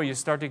you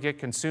start to get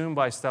consumed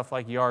by stuff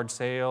like yard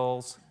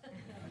sales,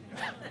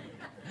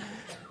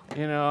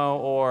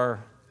 or,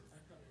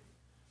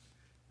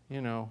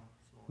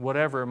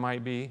 whatever it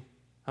might be.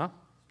 Huh?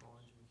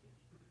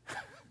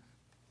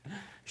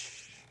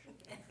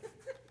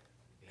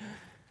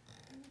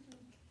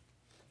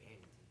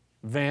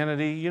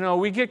 Vanity.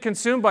 We get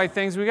consumed by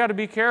things. We got to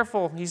be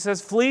careful. He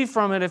says, flee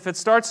from it if it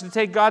starts to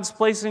take God's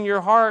place in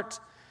your heart.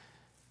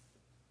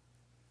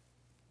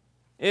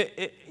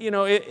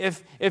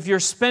 If you're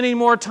spending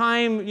more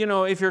time,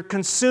 if you're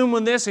consumed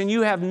with this and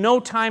you have no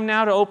time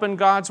now to open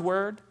God's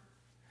Word,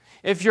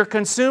 if you're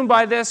consumed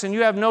by this and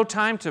you have no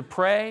time to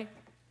pray,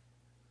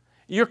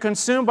 you're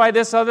consumed by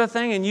this other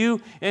thing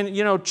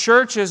and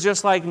church is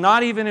just like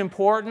not even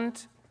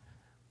important,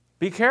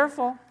 be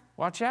careful.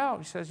 Watch out.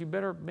 He says you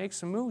better make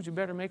some moves. You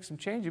better make some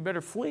change. You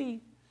better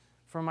flee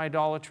from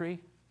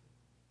idolatry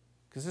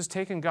because it's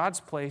taking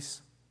God's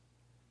place.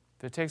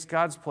 If it takes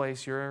God's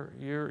place, you're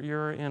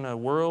in a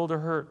world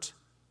of hurt.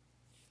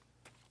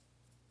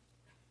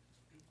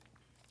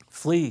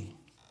 Flee.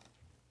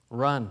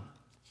 Run.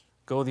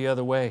 Go the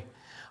other way.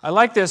 I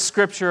like this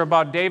scripture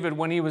about David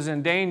when he was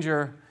in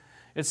danger.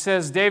 It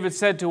says, David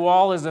said to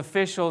all his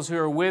officials who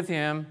are with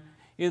him,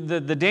 the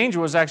danger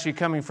was actually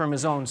coming from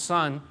his own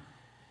son.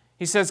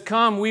 He says,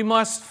 come, we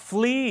must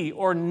flee,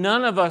 or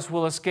none of us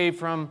will escape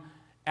from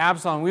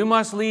Absalom. We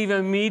must leave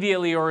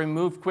immediately or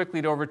move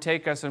quickly to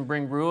overtake us and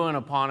bring ruin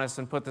upon us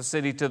and put the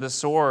city to the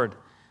sword.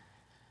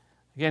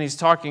 Again, he's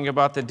talking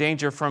about the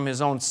danger from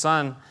his own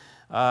son,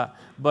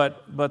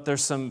 but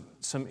there's some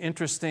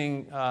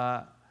interesting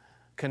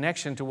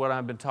connection to what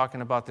I've been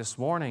talking about this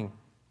morning.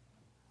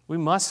 We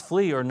must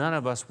flee or none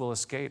of us will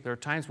escape. There are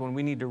times when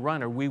we need to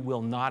run or we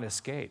will not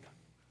escape.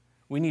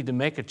 We need to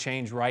make a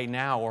change right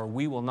now or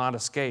we will not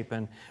escape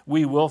and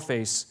we will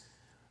face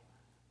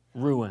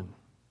ruin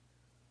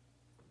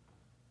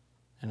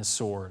and a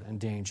sword and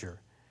danger.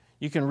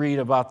 You can read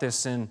about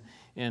this in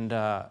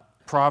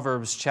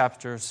Proverbs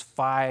chapters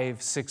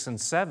 5, 6,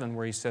 and 7,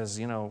 where he says,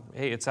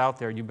 hey, it's out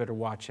there, you better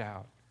watch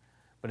out.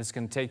 But it's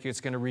going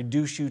to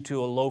reduce you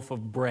to a loaf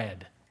of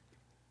bread,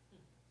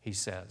 he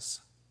says.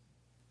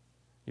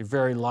 Your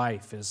very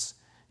life is,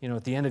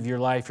 at the end of your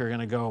life, you're going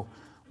to go,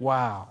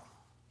 wow,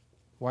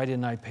 why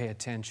didn't I pay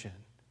attention?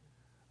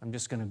 I'm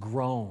just going to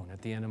groan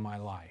at the end of my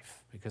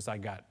life because I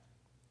got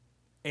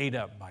ate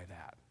up by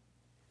that.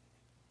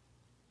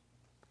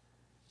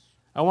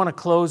 I want to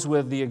close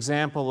with the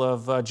example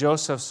of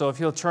Joseph. So if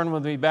you'll turn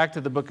with me back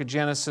to the book of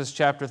Genesis,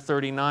 chapter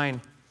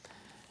 39.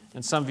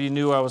 And some of you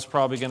knew I was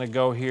probably going to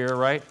go here,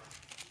 right?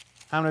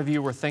 How many of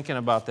you were thinking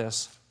about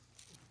this?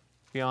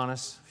 Be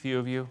honest, a few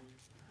of you.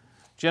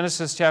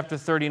 Genesis chapter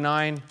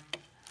 39.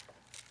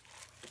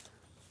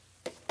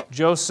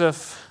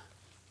 Joseph,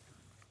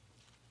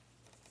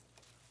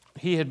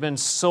 he had been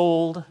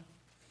sold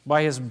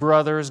by his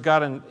brothers,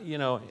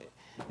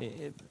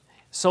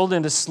 sold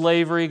into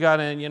slavery,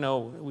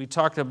 we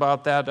talked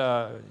about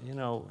that,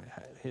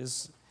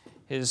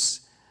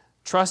 his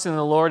trust in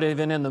the Lord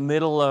even in the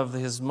middle of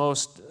his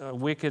most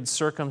wicked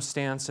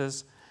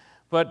circumstances.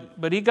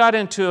 But he got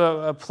into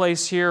a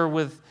place here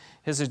with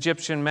his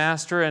Egyptian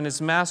master, and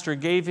his master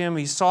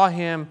he saw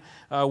him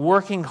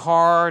working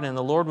hard, and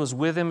the Lord was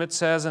with him, it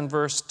says in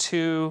verse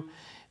 2.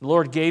 The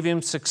Lord gave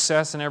him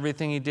success in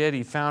everything he did.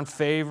 He found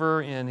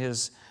favor in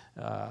his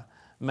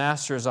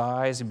master's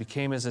eyes. He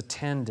became his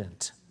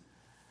attendant.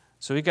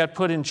 So he got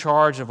put in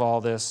charge of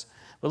all this.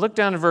 But look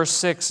down to verse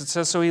 6. It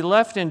says, so he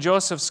left in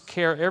Joseph's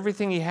care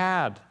everything he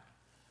had.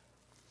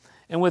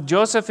 And with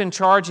Joseph in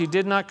charge, he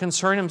did not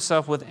concern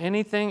himself with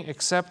anything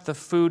except the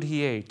food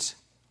he ate.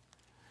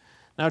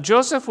 Now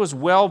Joseph was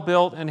well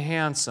built and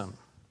handsome.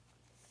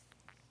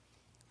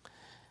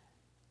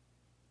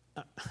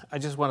 I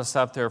just want to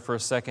stop there for a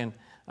second.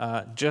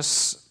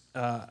 This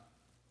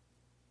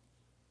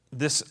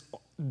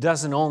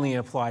doesn't only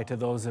apply to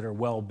those that are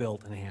well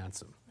built and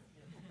handsome.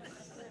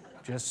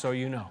 Just so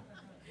you know.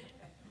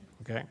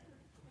 Okay?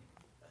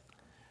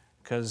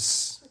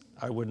 Because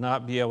I would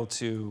not be able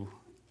to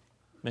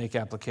make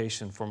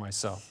application for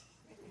myself.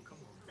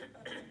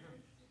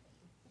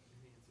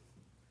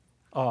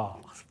 Oh,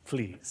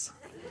 please.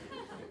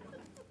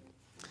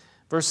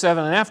 Verse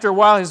 7, and after a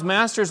while his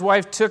master's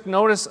wife took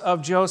notice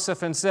of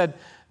Joseph and said,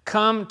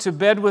 come to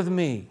bed with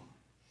me.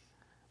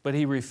 But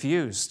he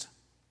refused.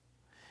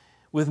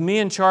 With me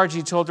in charge,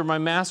 he told her, my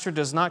master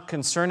does not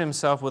concern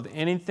himself with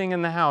anything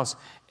in the house.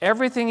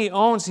 Everything he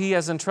owns he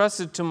has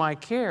entrusted to my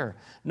care.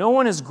 No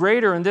one is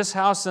greater in this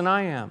house than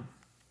I am.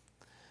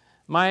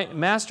 My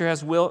master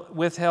has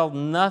withheld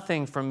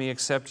nothing from me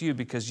except you,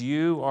 because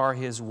you are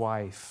his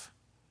wife.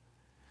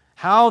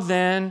 How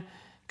then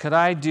could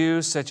I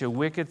do such a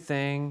wicked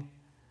thing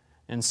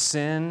and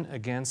sin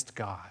against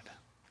God?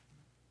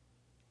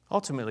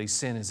 Ultimately,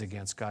 sin is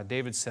against God.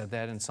 David said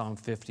that in Psalm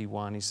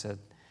 51. He said,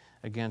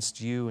 against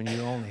you and you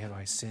only have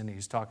I sinned.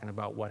 He's talking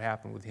about what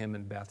happened with him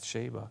and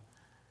Bathsheba.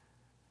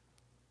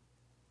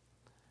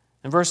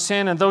 In verse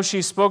 10, and though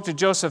she spoke to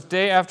Joseph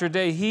day after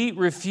day, he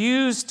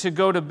refused to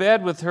go to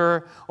bed with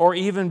her or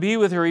even be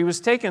with her. He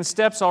was taking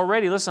steps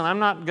already. Listen, I'm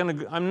not going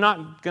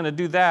to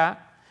do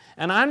that,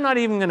 and I'm not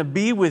even going to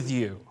be with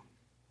you.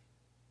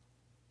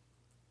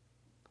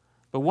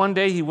 But one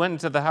day he went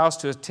into the house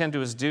to attend to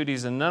his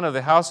duties, and none of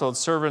the household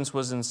servants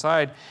was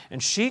inside,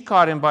 and she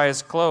caught him by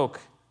his cloak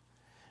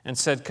and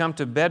said, come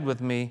to bed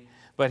with me.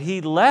 But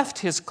he left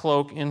his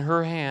cloak in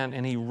her hand,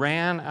 and he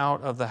ran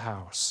out of the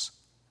house.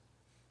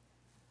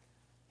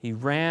 He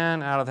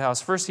ran out of the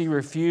house. First he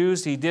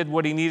refused. He did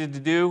what he needed to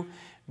do.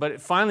 But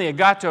finally it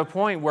got to a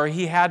point where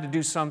he had to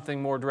do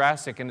something more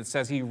drastic, and it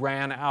says he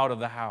ran out of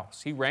the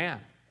house. He ran.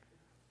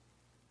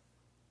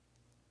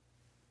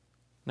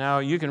 Now,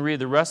 you can read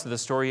the rest of the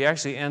story. He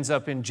actually ends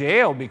up in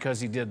jail because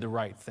he did the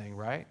right thing,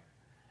 right?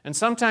 And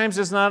sometimes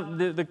it's not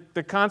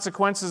the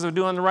consequences of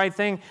doing the right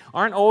thing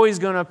aren't always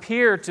going to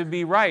appear to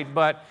be right.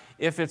 But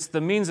if it's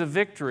the means of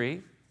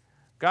victory,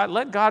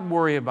 let God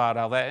worry about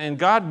all that. And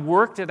God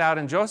worked it out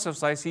in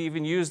Joseph's life. He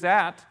even used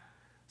that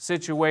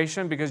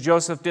situation because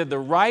Joseph did the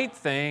right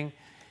thing.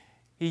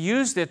 He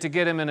used it to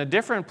get him in a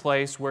different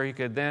place where he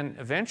could then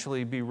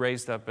eventually be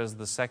raised up as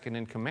the second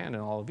in command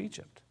in all of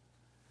Egypt.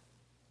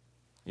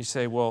 You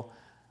say, well,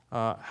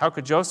 how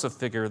could Joseph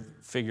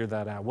figure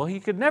that out? Well, he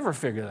could never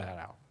figure that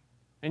out.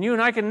 And you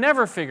and I can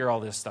never figure all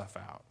this stuff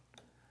out.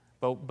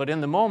 But in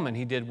the moment,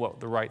 he did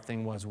what the right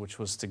thing was, which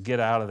was to get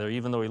out of there,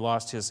 even though he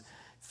lost his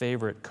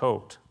favorite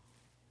coat.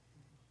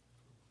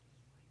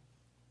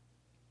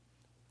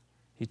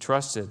 He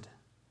trusted.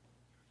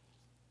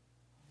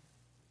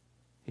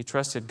 He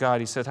trusted God.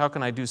 He said, how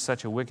can I do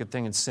such a wicked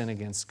thing and sin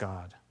against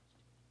God?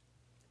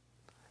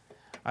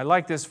 I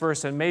like this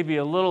verse, and maybe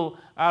a little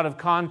out of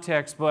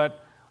context,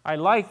 but I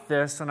like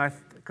this, and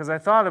because I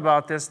thought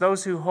about this.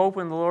 Those who hope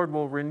in the Lord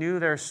will renew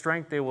their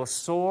strength. They will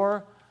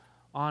soar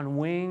on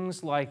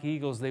wings like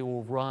eagles. They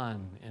will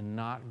run and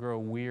not grow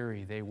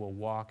weary. They will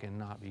walk and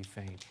not be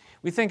faint.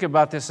 We think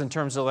about this in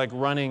terms of like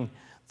running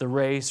the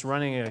race,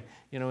 running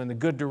in the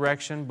good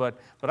direction. But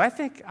I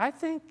think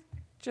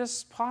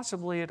just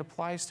possibly it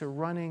applies to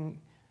running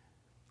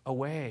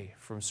away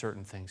from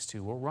certain things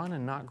too. We'll run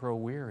and not grow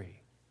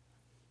weary.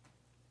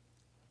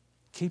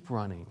 Keep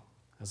running,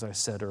 as I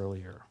said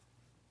earlier.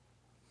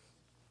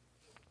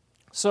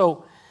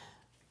 So,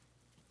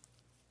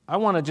 I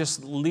want to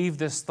just leave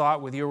this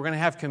thought with you. We're going to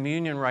have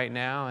communion right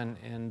now,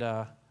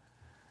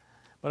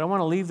 but I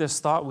want to leave this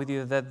thought with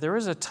you that there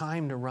is a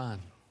time to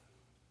run.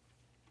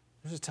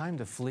 There's a time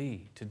to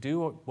flee, to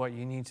do what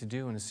you need to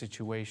do in a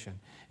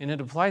situation. And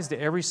it applies to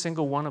every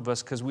single one of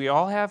us because we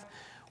all have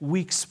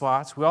weak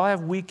spots. We all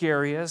have weak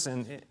areas,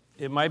 and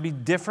it might be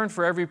different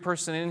for every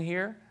person in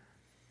here.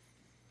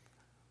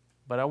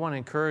 But I want to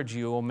encourage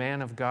you, O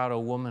man of God, O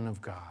woman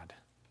of God,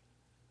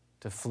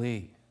 to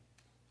flee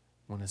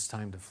when it's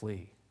time to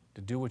flee,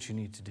 to do what you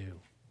need to do.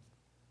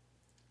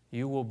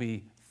 You will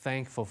be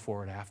thankful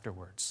for it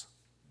afterwards.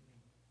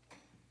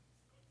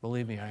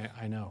 Believe me,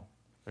 I know.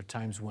 There are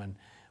times when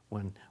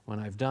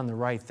I've done the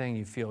right thing,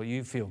 you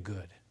feel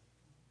good.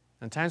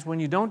 And times when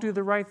you don't do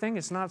the right thing,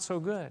 it's not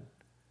so good.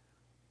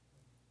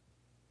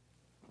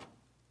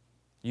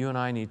 You and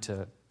I need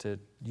to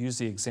use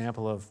the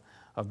example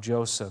of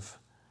Joseph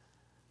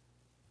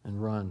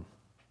and run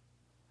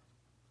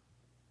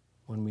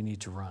when we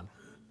need to run.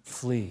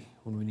 Flee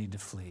when we need to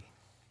flee.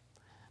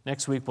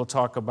 Next week we'll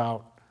talk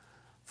about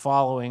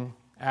following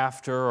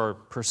after or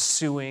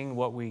pursuing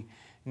what we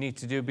need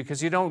to do,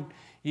 because you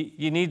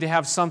need to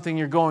have something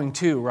you're going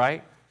to,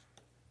 right?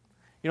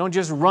 You don't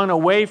just run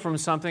away from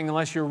something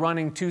unless you're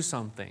running to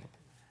something.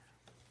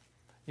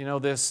 You know,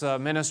 this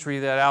ministry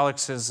that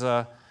Alex has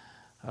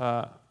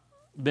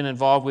been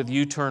involved with,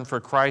 U-Turn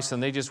for Christ,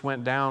 and they just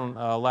went down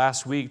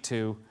last week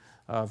to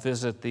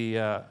visit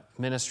the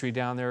ministry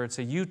down there. It's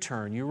a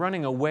U-turn. You're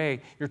running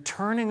away. You're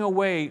turning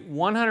away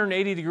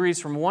 180 degrees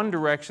from one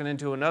direction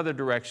into another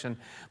direction.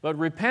 But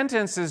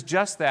repentance is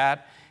just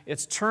that.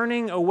 It's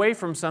turning away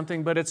from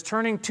something, but it's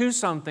turning to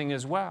something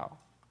as well.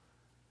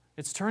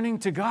 It's turning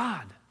to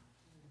God.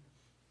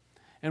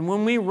 And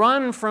when we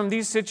run from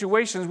these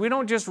situations, we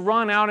don't just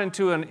run out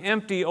into an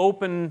empty,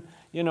 open,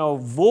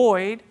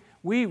 void.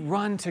 We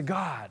run to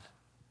God.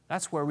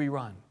 That's where we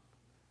run.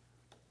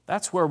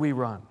 That's where we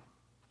run.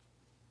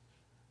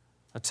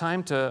 A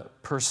time to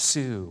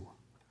pursue.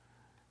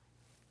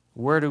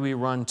 Where do we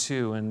run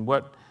to? And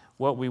what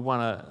we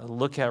want to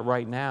look at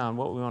right now and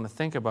what we want to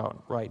think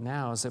about right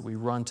now is that we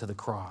run to the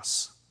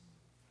cross.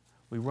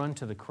 We run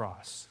to the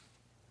cross.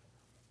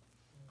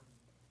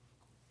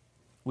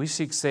 We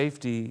seek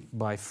safety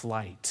by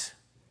flight.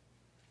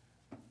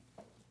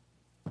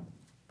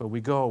 But we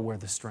go where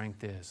the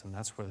strength is, and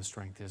that's where the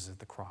strength is at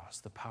the cross,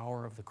 the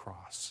power of the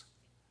cross.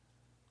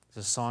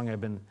 There's a song I've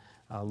been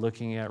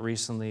looking at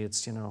recently.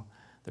 It's,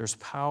 there's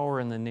power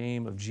in the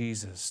name of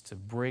Jesus to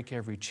break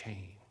every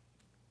chain.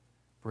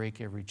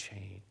 Break every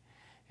chain.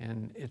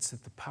 And it's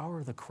at the power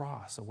of the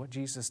cross, of what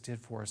Jesus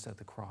did for us at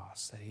the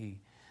cross, that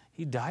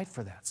He died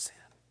for that sin.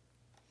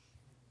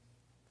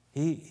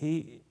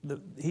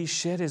 He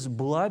shed His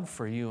blood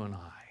for you and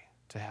I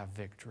to have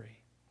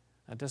victory.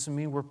 That doesn't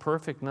mean we're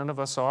perfect. None of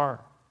us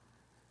are.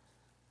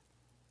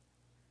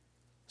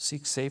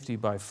 Seek safety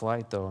by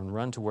flight, though, and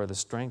run to where the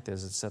strength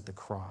is. It's at the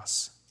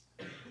cross.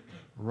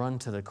 Run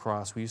to the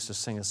cross. We used to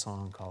sing a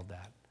song called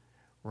that.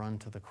 Run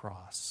to the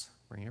cross.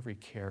 Bring every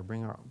care.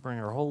 Bring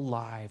our whole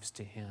lives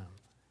to Him.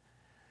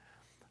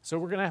 So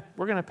we're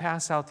gonna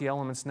pass out the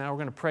elements now. We're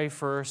going to pray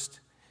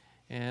first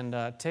and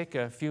take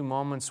a few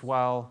moments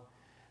while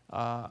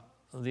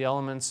the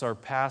elements are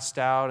passed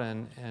out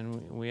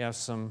and we have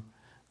some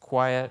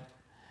quiet.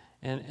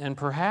 And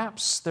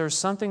perhaps there's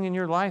something in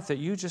your life that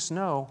you just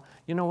know,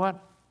 you know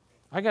what?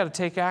 I got to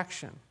take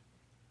action.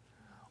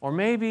 Or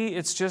maybe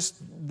it's just,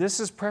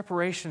 this is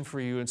preparation for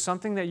you. It's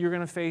something that you're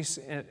going to face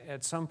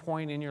at some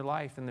point in your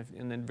life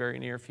in the very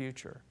near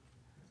future.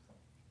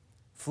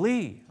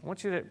 Flee. I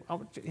want you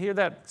to hear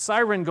that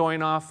siren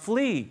going off.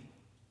 Flee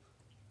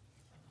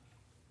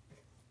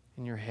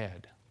in your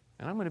head.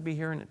 And I'm going to be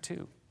hearing it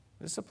too.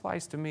 This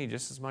applies to me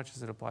just as much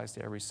as it applies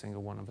to every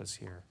single one of us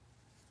here.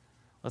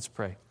 Let's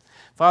pray.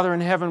 Father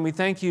in heaven, we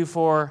thank you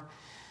for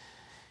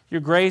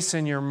your grace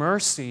and your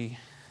mercy,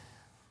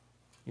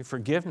 your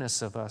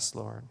forgiveness of us,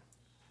 Lord.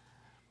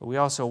 But we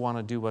also want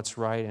to do what's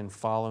right in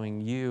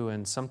following you,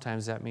 and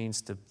sometimes that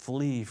means to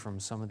flee from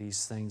some of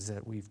these things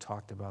that we've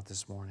talked about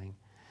this morning.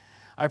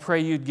 I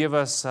pray you'd give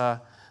us the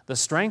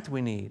strength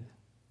we need.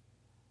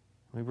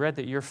 We read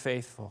that you're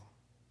faithful,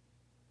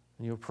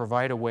 and you'll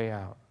provide a way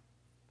out.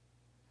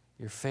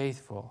 You're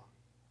faithful.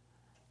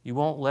 You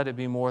won't let it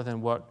be more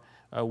than what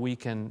we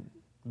can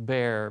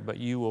bear, but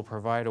you will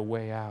provide a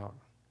way out.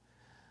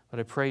 But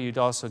I pray you'd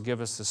also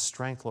give us the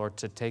strength, Lord,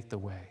 to take the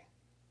way.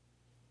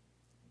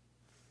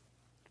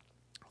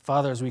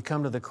 Father, as we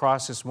come to the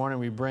cross this morning,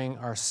 we bring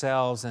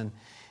ourselves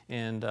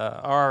and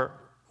our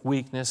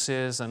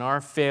weaknesses and our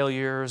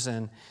failures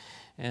and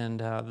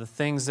the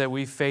things that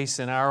we face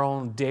in our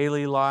own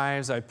daily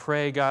lives. I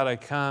pray, God,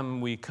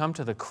 we come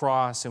to the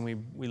cross and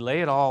we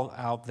lay it all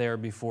out there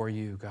before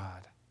you,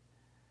 God.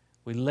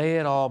 We lay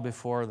it all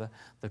before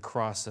the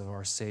cross of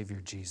our Savior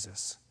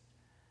Jesus.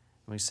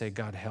 And we say,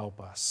 God, help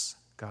us.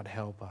 God,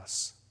 help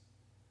us.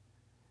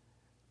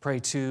 Pray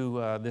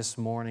too this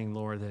morning,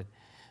 Lord, that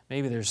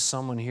maybe there's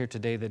someone here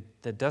today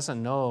that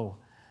doesn't know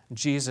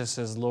Jesus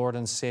as Lord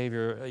and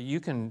Savior. You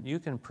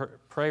can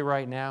pray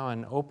right now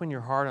and open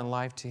your heart and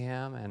life to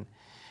Him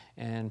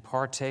and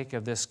partake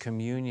of this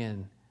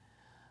communion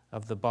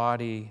of the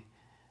body,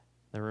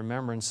 the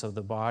remembrance of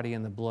the body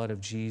and the blood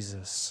of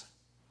Jesus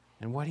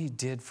and what He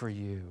did for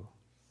you,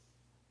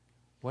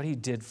 what He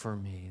did for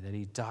me, that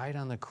He died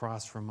on the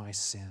cross for my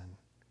sin,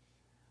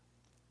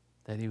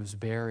 that He was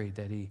buried,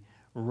 that He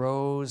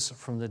rose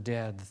from the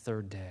dead the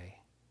third day,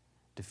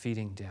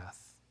 defeating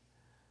death,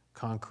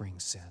 conquering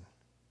sin.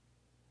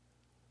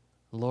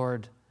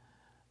 Lord,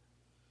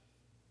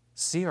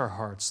 see our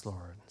hearts,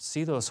 Lord.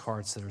 See those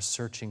hearts that are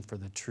searching for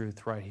the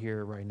truth right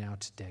here, right now,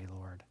 today,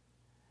 Lord.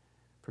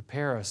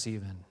 Prepare us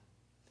even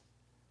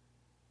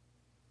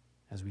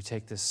as we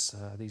take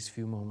these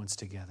few moments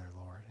together,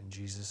 Lord. In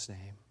Jesus'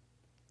 name,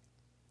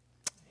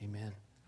 amen.